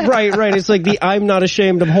 Right. It's like the I'm not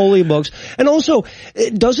ashamed of holy books. And also,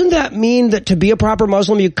 doesn't that mean that to be a proper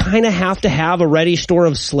Muslim, you kind of have to have a ready store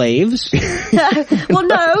of slaves? Well,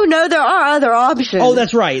 no, there are other options. Oh,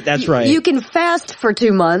 that's right. You can fast for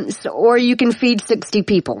 2 months, or you can feed 60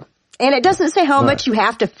 people. And it doesn't say how much you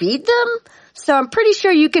have to feed them. So I'm pretty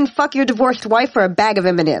sure you can fuck your divorced wife for a bag of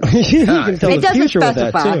M&Ms. You can tell it the future doesn't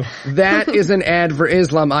with specify. that, too. That is an ad for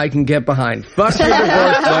Islam I can get behind. Fuck your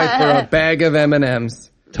divorced wife for a bag of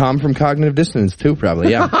M&Ms. Tom from Cognitive Dissonance, too,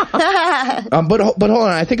 probably, yeah. But hold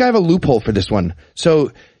on, I think I have a loophole for this one.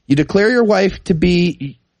 So you declare your wife to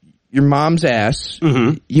be your mom's ass,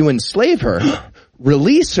 you enslave her,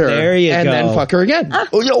 release her, and then fuck her again.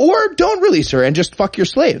 Or don't release her and just fuck your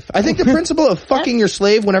slave. I think the principle of fucking your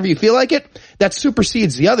slave whenever you feel like it, that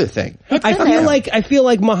supersedes the other thing. I feel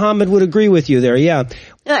like Muhammad would agree with you there, yeah.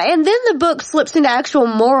 And then the book slips into actual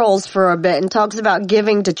morals for a bit and talks about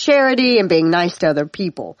giving to charity and being nice to other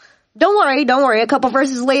people. Don't worry. A couple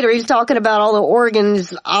verses later, he's talking about all the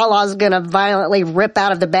organs Allah's gonna violently rip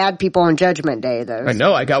out of the bad people on Judgment Day, though. I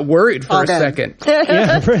know, I got worried for a second.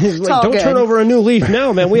 Yeah, don't turn over a new leaf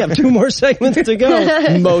now, man. We have 2 more segments to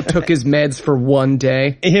go. Mo took his meds for one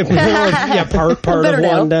day. part of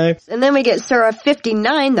one day. And then we get Surah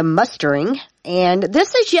 59, the mustering. And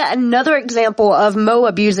this is yet another example of Mo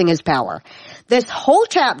abusing his power. This whole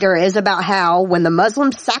chapter is about how when the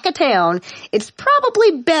Muslims sack a town, it's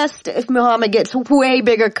probably best if Muhammad gets a way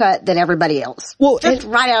bigger cut than everybody else. Well, just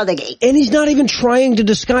right out of the gate. And he's not even trying to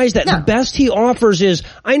disguise that. No. The best he offers is,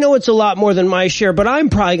 I know it's a lot more than my share, but I'm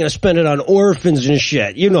probably going to spend it on orphans and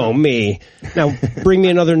shit. You know me. Now, bring me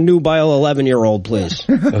another nubile 11-year-old, please.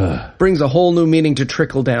 Brings a whole new meaning to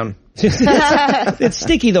trickle down. It's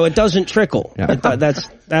sticky though. It doesn't trickle. Yeah.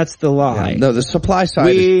 That's the lie. Yeah. No, the supply side.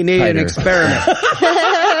 We need tighter. An experiment.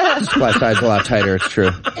 The supply side's a lot tighter. It's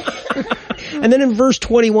true. And then in verse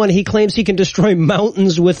 21, he claims he can destroy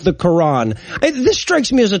mountains with the Quran. This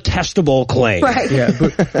strikes me as a testable claim. Right. Yeah,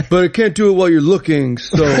 but I can't do it while you're looking.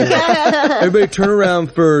 So everybody turn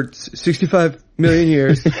around for 65 million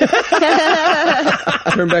years. Turn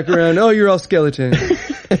back around. Oh, you're all skeletons.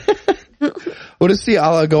 What does see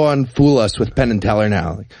Allah go on fool us with Penn and Teller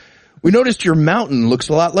now? Like, we noticed your mountain looks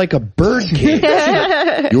a lot like a bird cage.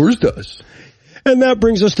 Yours does. And that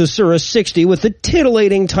brings us to Surah 60 with the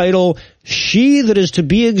titillating title, She That Is To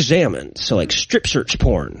Be Examined. So like strip search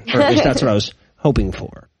porn. Or at least that's what I was hoping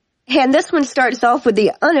for. And this one starts off with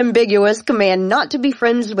the unambiguous command not to be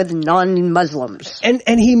friends with non-Muslims. And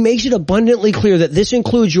he makes it abundantly clear that this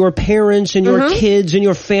includes your parents and your kids and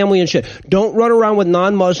your family and shit. Don't run around with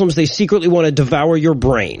non-Muslims. They secretly want to devour your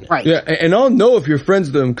brain. Right. Yeah, and I'll know if you're friends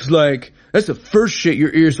with them, because, like, that's the first shit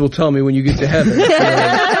your ears will tell me when you get to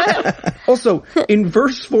heaven. Also, in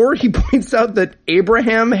verse 4, he points out that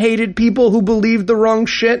Abraham hated people who believed the wrong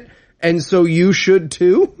shit, and so you should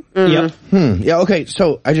too? Yep. Yeah, okay,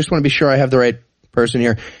 so I just want to be sure I have the right person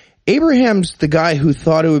here. Abraham's the guy who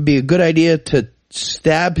thought it would be a good idea to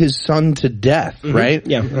stab his son to death, right?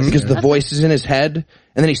 Yeah. Because the voice is in his head,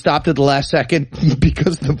 and then he stopped at the last second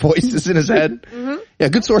because the voice is in his head. Yeah,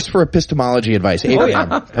 good source for epistemology advice. Abraham.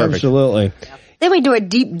 Perfect. Absolutely. Then we do a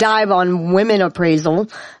deep dive on women appraisal,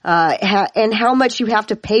 and how much you have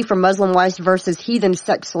to pay for Muslim wives versus heathen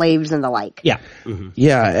sex slaves and the like. Yeah.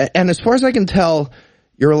 Yeah, and as far as I can tell,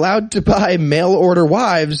 you're allowed to buy mail order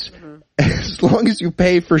wives as long as you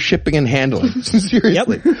pay for shipping and handling.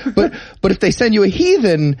 Seriously. Yep. But if they send you a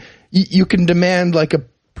heathen, you can demand like a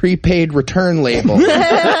prepaid return label.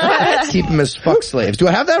 Keep them as fuck slaves. Do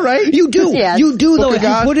I have that right? You do. Yes. You do, though. If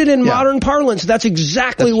you put it in modern parlance, that's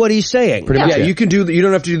exactly what he's saying. Pretty much you can do you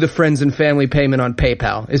don't have to do the friends and family payment on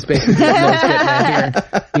PayPal. It's basically what Mo's getting at here.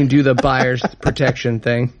 You can do the buyer's protection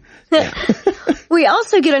thing. We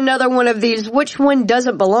also get another one of these which one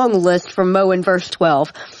doesn't belong list from Mo in verse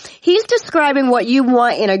 12. He's describing what you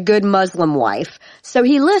want in a good Muslim wife. So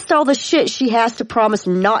he lists all the shit she has to promise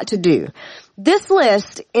not to do. This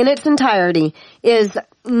list, in its entirety, is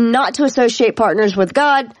not to associate partners with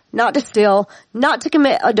God, not to steal, not to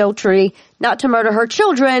commit adultery, not to murder her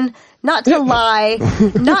children, not to lie,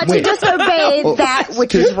 not to disobey that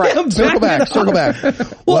which is right. Circle back.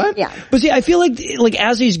 What? Yeah. But see, I feel like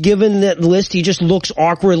as he's given that list, he just looks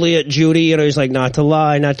awkwardly at Judy. You know, he's like, not to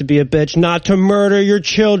lie, not to be a bitch, not to murder your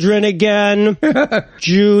children again.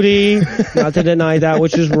 Judy. Not to deny that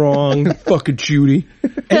which is wrong. Fucking Judy.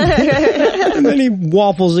 And then he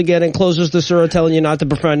waffles again and closes the surah telling you not to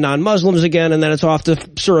befriend non-Muslims again, and then it's off to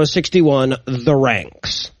Surah 61, the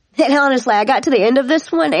ranks. And honestly, I got to the end of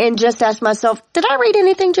this one and just asked myself, did I read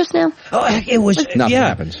anything just now? Oh, it was, Nothing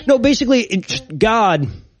happens. No, basically, God,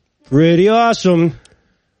 pretty awesome.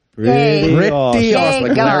 Pretty awesome.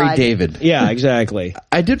 Like God. Larry David. Yeah, exactly.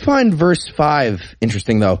 I did find verse 5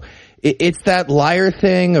 interesting, though. It's that liar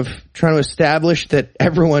thing of trying to establish that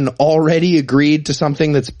everyone already agreed to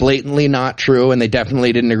something that's blatantly not true, and they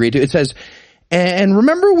definitely didn't agree to. It says, and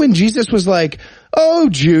remember when Jesus was like, oh,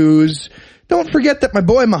 Jews, don't forget that my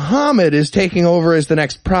boy Muhammad is taking over as the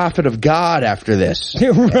next prophet of God after this.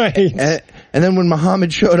 Right. And then when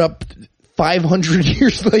Muhammad showed up 500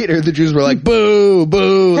 years later, the Jews were like, boo,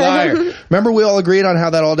 boo, liar. Remember we all agreed on how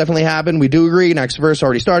that all definitely happened? We do agree. Next verse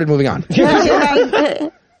already started. Moving on.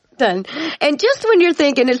 Done. And just when you're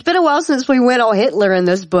thinking, it's been a while since we went all Hitler in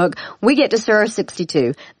this book, we get to Surah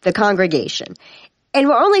 62, the congregation. And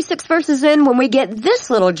we're only 6 verses in when we get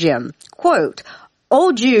this little gem. Quote,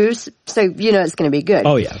 "O Jews," so you know it's going to be good.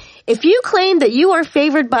 Oh, yeah. "If you claim that you are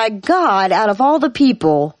favored by God out of all the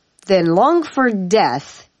people, then long for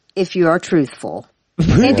death if you are truthful."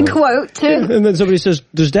 End quote. And then somebody says,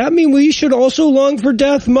 does that mean we should also long for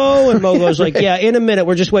death, Mo? And Mo goes like, yeah, in a minute.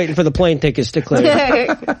 We're just waiting for the plane tickets to clear.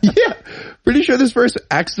 Yeah. Pretty sure this verse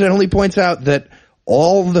accidentally points out that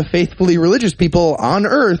all the faithfully religious people on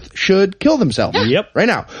earth should kill themselves. Yep. Right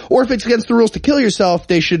now. Or if it's against the rules to kill yourself,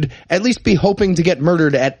 they should at least be hoping to get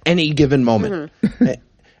murdered at any given moment. Mm-hmm.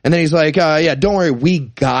 And then he's like, yeah, don't worry, we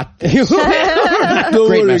got this. Don't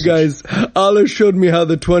worry, message. Guys. Allah showed me how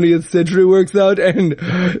the 20th century works out, and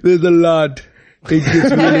there's a lot. It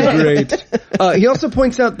gets really great. He also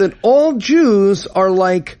points out that all Jews are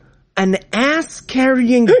like an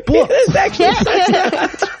ass-carrying book.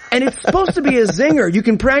 And it's supposed to be a zinger. You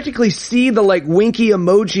can practically see the like winky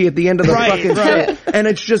emoji at the end of the fucking shit. And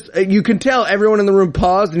it's just, you can tell everyone in the room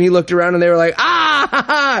paused and he looked around and they were like,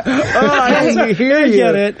 I didn't hear you.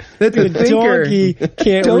 Get it. That's a thinker. Donkey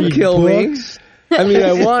can't don't read kill books. me. I mean,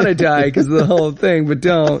 I want to die because of the whole thing, but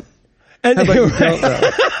don't. And how about you don't though?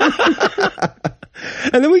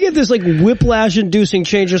 And then we get this like whiplash-inducing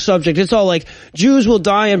change of subject. It's all like, Jews will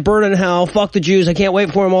die and burn in hell. Fuck the Jews. I can't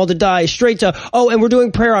wait for them all to die. Straight to, and we're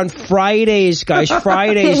doing prayer on Fridays, guys.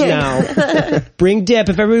 Fridays now. Bring dip.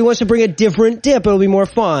 If everybody wants to bring a different dip, it'll be more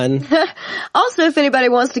fun. Also, if anybody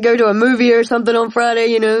wants to go to a movie or something on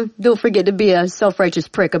Friday, don't forget to be a self-righteous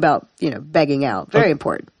prick about, begging out. Very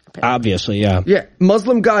important. Obviously, yeah. Yeah,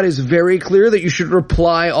 Muslim God is very clear that you should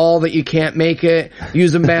reply all that you can't make it,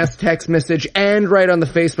 use a mass text message, and write on the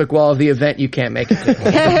Facebook wall of the event you can't make it to.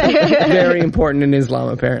 Very important in Islam,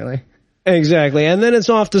 apparently. Exactly. And then it's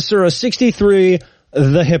off to Surah 63,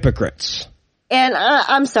 the hypocrites. And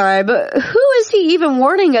I'm sorry, but who is he even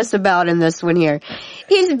warning us about in this one here?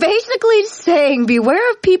 He's basically saying,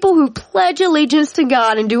 beware of people who pledge allegiance to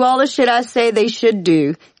God and do all the shit I say they should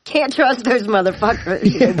do. Can't trust those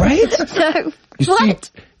motherfuckers. Yeah, right? So,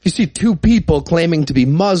 you see two people claiming to be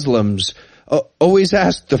Muslims. Always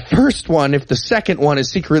ask the first one if the second one is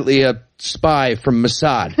secretly a spy from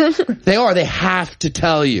Mossad. They have to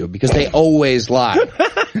tell you because they always lie.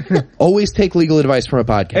 Always take legal advice from a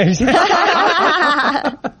podcast.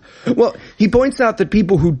 Well, he points out that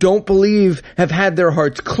people who don't believe have had their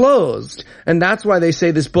hearts closed, and that's why they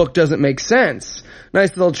say this book doesn't make sense.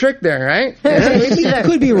 Nice little trick there, right? Yeah.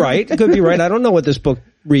 Could be right. Could be right. I don't know what this book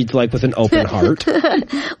reads like with an open heart.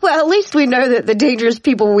 Well, at least we know that the dangerous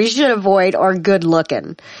people we should avoid are good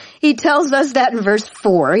looking. He tells us that in verse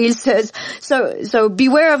 4. He says, so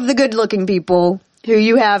beware of the good looking people who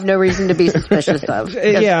you have no reason to be suspicious of.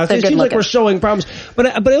 Yeah, it seems like we're showing problems.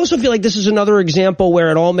 But I also feel like this is another example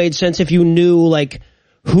where it all made sense if you knew, like,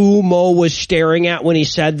 who Mo was staring at when he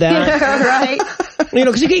said that. Right.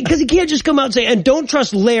 Because he can't just come out and say, and don't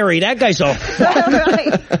trust Larry. That guy's a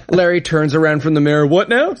right. Larry turns around from the mirror. What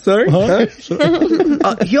now? Sorry?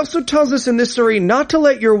 He also tells us in this story not to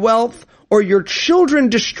let your wealth or your children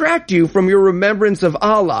distract you from your remembrance of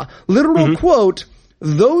Allah. Literal quote,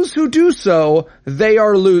 those who do so, they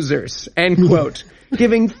are losers. End quote.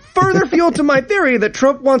 Giving further fuel to my theory that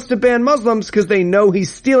Trump wants to ban Muslims because they know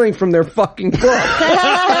he's stealing from their fucking book.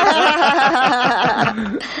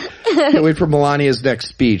 Can't wait for Melania's next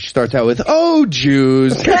speech. Starts out with, "Oh,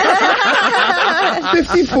 Jews,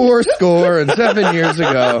 54 score and 7 years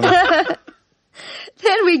ago."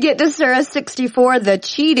 Then we get to Surah 64, the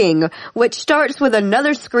cheating, which starts with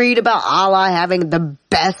another screed about Allah having the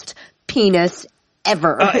best penis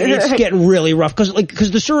ever. It's getting really rough because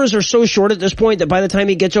the surahs are so short at this point that by the time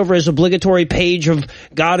he gets over his obligatory page of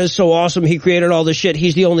God is so awesome, he created all this shit,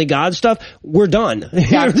 he's the only God stuff, we're done.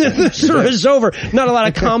 The surah is over. Not a lot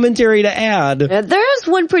of commentary to add. There is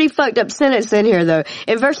one pretty fucked up sentence in here though.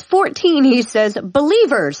 In verse 14 he says,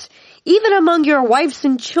 believers, even among your wives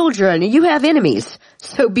and children, you have enemies,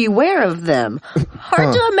 so beware of them.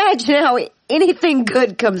 Hard to imagine how anything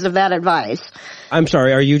good comes of that advice. I'm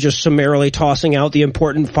sorry, are you just summarily tossing out the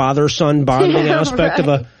important father-son bonding aspect of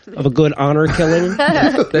a good honor killing?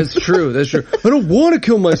 That's true. I don't want to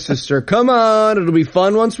kill my sister. Come on, it'll be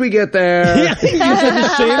fun once we get there. Yeah, you said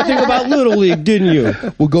the same thing about Little League, didn't you?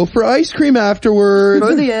 We'll go for ice cream afterwards.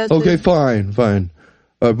 For the acid. Okay, fine.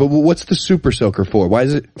 But what's the super soaker for? Why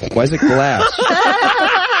is it glass?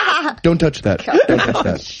 Don't touch that. Don't touch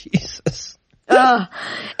that. Jesus.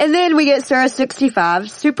 And then we get Surah 65,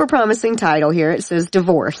 super promising title here. It says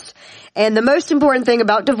divorce. And the most important thing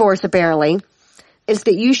about divorce, apparently, is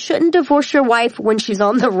that you shouldn't divorce your wife when she's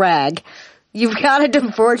on the rag. You've got to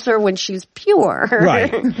divorce her when she's pure.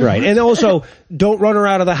 Right. And also, don't run her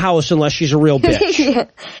out of the house unless she's a real bitch. Yeah.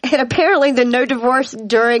 And apparently the no divorce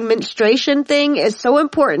during menstruation thing is so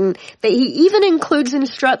important that he even includes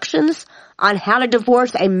instructions on how to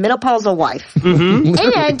divorce a menopausal wife.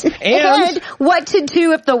 Mm-hmm. and what to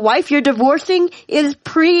do if the wife you're divorcing is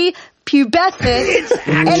pubescent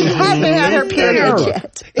and hasn't had her period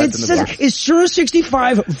yet. It says, it's Surah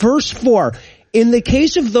 65, verse 4. In the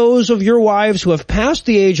case of those of your wives who have passed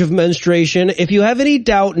the age of menstruation, if you have any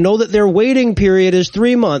doubt, know that their waiting period is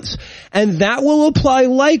 3 months. And that will apply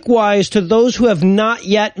likewise to those who have not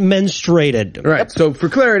yet menstruated. Right. So for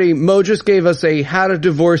clarity, Mo just gave us a how to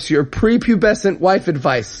divorce your prepubescent wife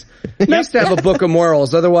advice. Nice to have a book of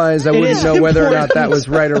morals. Otherwise, I wouldn't know whether or not that was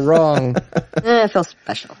right or wrong. I feel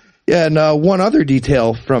special. Yeah, and one other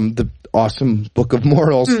detail from the awesome book of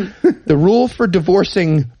morals. The rule for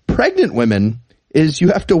divorcing pregnant women is you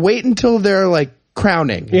have to wait until they're like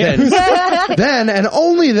crowning. Yeah. Then and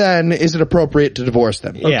only then is it appropriate to divorce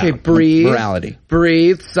them. Okay, breathe. Morality.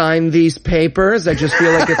 Breathe. Sign these papers. I just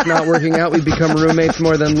feel like it's not working out. We become roommates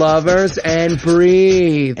more than lovers. And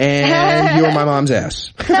breathe. And you're my mom's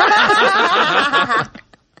ass.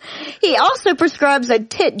 He also prescribes a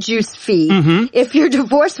tit juice fee if your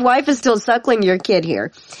divorced wife is still suckling your kid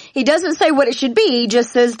here. He doesn't say what it should be, he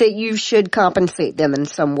just says that you should compensate them in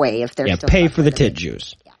some way if they're still pay for the suckling tit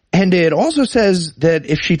juice. Yeah. And it also says that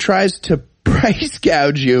if she tries to price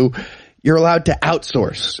gouge you, you're allowed to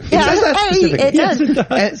outsource. It says that specifically. It does.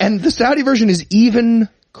 And the Saudi version is even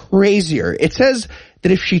crazier. It says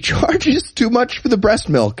that if she charges too much for the breast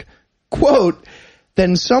milk, quote,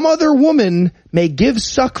 then some other woman may give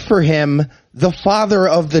suck for him, the father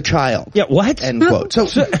of the child. Yeah, what? End quote. So,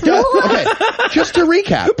 okay, just to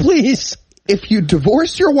recap. Please. If you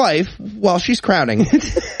divorce your wife while she's crowning,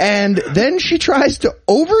 and then she tries to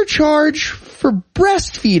overcharge for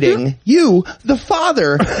breastfeeding, you, the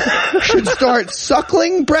father, should start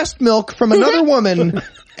suckling breast milk from another woman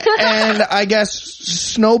and, I guess,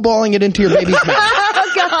 snowballing it into your baby's mouth.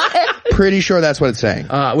 Oh, God. Pretty sure that's what it's saying.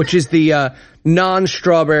 Which is the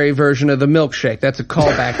non-strawberry version of the milkshake. That's a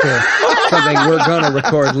callback to something we're going to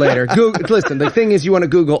record later. Listen, the thing is you want to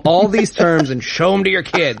Google all these terms and show them to your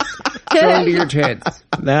kids. Show them to your kids.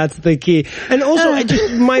 That's the key. And also,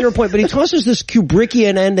 just a minor point, but he tosses this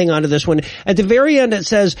Kubrickian ending onto this one. At the very end it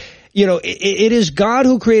says, you know, it is God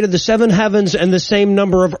who created the 7 heavens and the same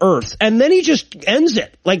number of earths. And then he just ends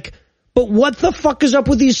it. Like, but what the fuck is up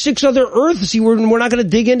with these 6 other Earths? We're not going to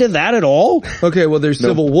dig into that at all? Okay, well, there's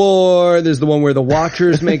Civil War. There's the one where the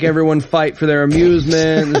Watchers make everyone fight for their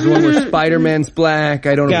amusement. There's the one where Spider-Man's black.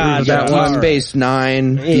 I don't agree with that one. Space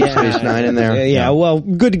Nine. Deep Space Nine in there. Yeah, well,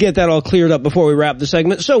 good to get that all cleared up before we wrap the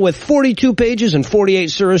segment. So with 42 pages and 48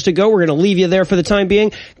 surahs to go, we're going to leave you there for the time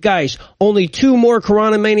being. Guys, only 2 more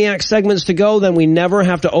Quran Maniac segments to go, then we never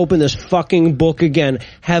have to open this fucking book again.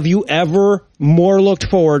 Have you ever more looked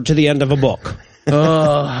forward to the end of a book?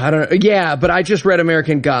 I don't know. Yeah, but I just read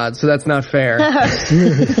American Gods, so that's not fair.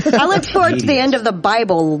 I looked forward to the end of the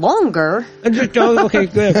Bible longer. Okay,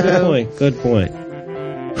 good point. Good point.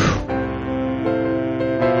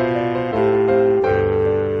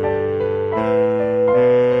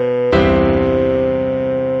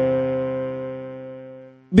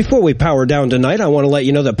 Before we power down tonight, I want to let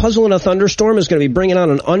you know that Puzzle in a Thunderstorm is going to be bringing on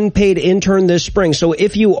an unpaid intern this spring. So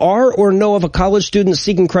if you are or know of a college student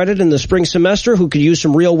seeking credit in the spring semester who could use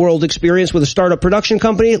some real-world experience with a startup production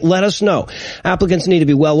company, let us know. Applicants need to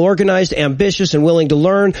be well-organized, ambitious, and willing to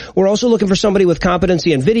learn. We're also looking for somebody with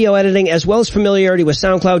competency in video editing, as well as familiarity with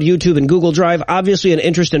SoundCloud, YouTube, and Google Drive. Obviously, an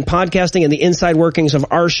interest in podcasting and the inside workings of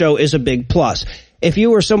our show is a big plus. If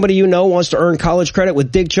you or somebody you know wants to earn college credit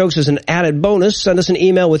with Dig Chokes as an added bonus, send us an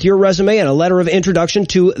email with your resume and a letter of introduction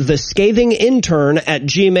to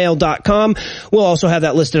thescathingintern@gmail.com. We'll also have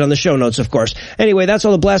that listed on the show notes, of course. Anyway, that's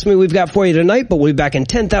all the blasphemy we've got for you tonight, but we'll be back in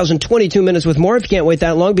 10,022 minutes with more. If you can't wait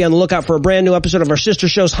that long, be on the lookout for a brand new episode of our sister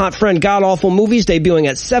show's Hot Friend God Awful Movies, debuting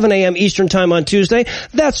at 7 a.m. Eastern Time on Tuesday.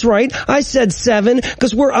 That's right, I said 7,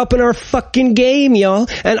 because we're up in our fucking game, y'all.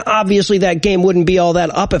 And obviously that game wouldn't be all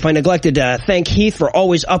that up if I neglected to thank Heath for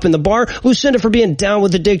always up in the bar, Lucinda for being down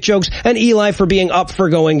with the dick jokes, and Eli for being up for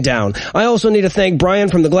going down. I also need to thank Brian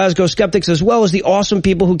from the Glasgow Skeptics, as well as the awesome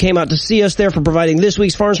people who came out to see us there, for providing this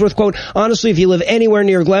week's Farnsworth quote. Honestly, if you live anywhere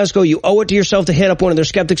near Glasgow, you owe it to yourself to hit up one of their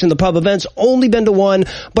Skeptics in the Pub events. Only been to one,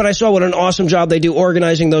 but I saw what an awesome job they do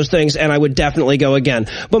organizing those things, and I would definitely go again.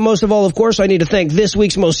 But most of all, of course, I need to thank this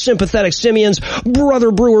week's most sympathetic simians,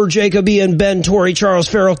 Brother Brewer, Jacob, Ian, Ben, Tori, Charles,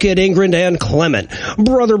 Farrell, Kid, Ingrid, and Clement.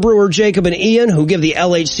 Brother Brewer, Jacob, and Ian, who who give the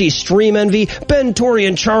LHC stream envy, Ben, Tori,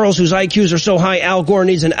 and Charles, whose IQs are so high Al Gore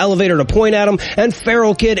needs an elevator to point at them, and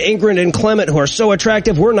Feral Kid, Ingrid, and Clement, who are so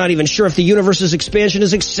attractive we're not even sure if the universe's expansion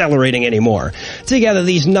is accelerating anymore. Together,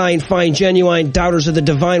 these 9 fine, genuine doubters of the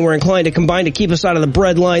divine were inclined to combine to keep us out of the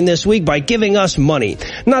breadline this week by giving us money.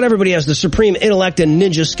 Not everybody has the supreme intellect and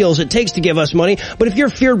ninja skills it takes to give us money, but if you're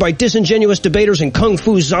feared by disingenuous debaters and kung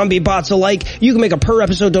fu zombie bots alike, you can make a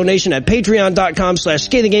per-episode donation at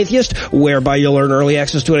patreon.com/scathingatheist, whereby you'll earn early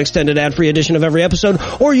access to an extended ad-free edition of every episode,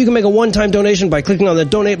 or you can make a one-time donation by clicking on the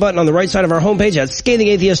donate button on the right side of our homepage at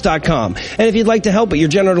scathingatheist.com. And if you'd like to help, but your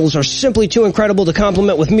genitals are simply too incredible to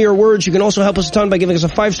compliment with mere words, you can also help us a ton by giving us a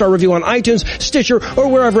 5-star review on iTunes, Stitcher, or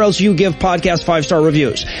wherever else you give podcast 5-star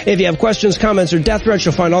reviews. If you have questions, comments, or death threats,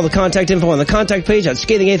 you'll find all the contact info on the contact page at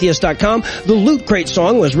scathingatheist.com. The Loot Crate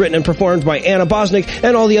song was written and performed by Anna Bosnick,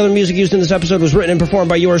 and all the other music used in this episode was written and performed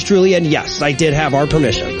by yours truly, and yes, I did have our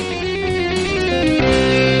permission.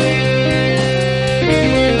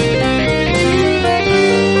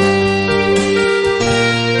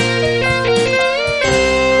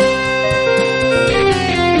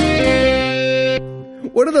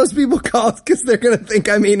 What are those people called? Because they're going to think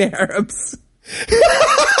I mean Arabs.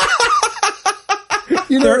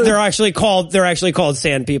 You know, they're actually called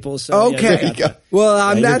sand people. So okay. Yeah,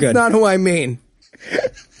 well, that's not who I mean.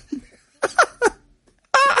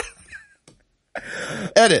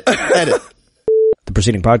 Edit. The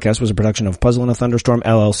preceding podcast was a production of Puzzle in a Thunderstorm,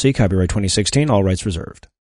 LLC, copyright 2016, all rights reserved.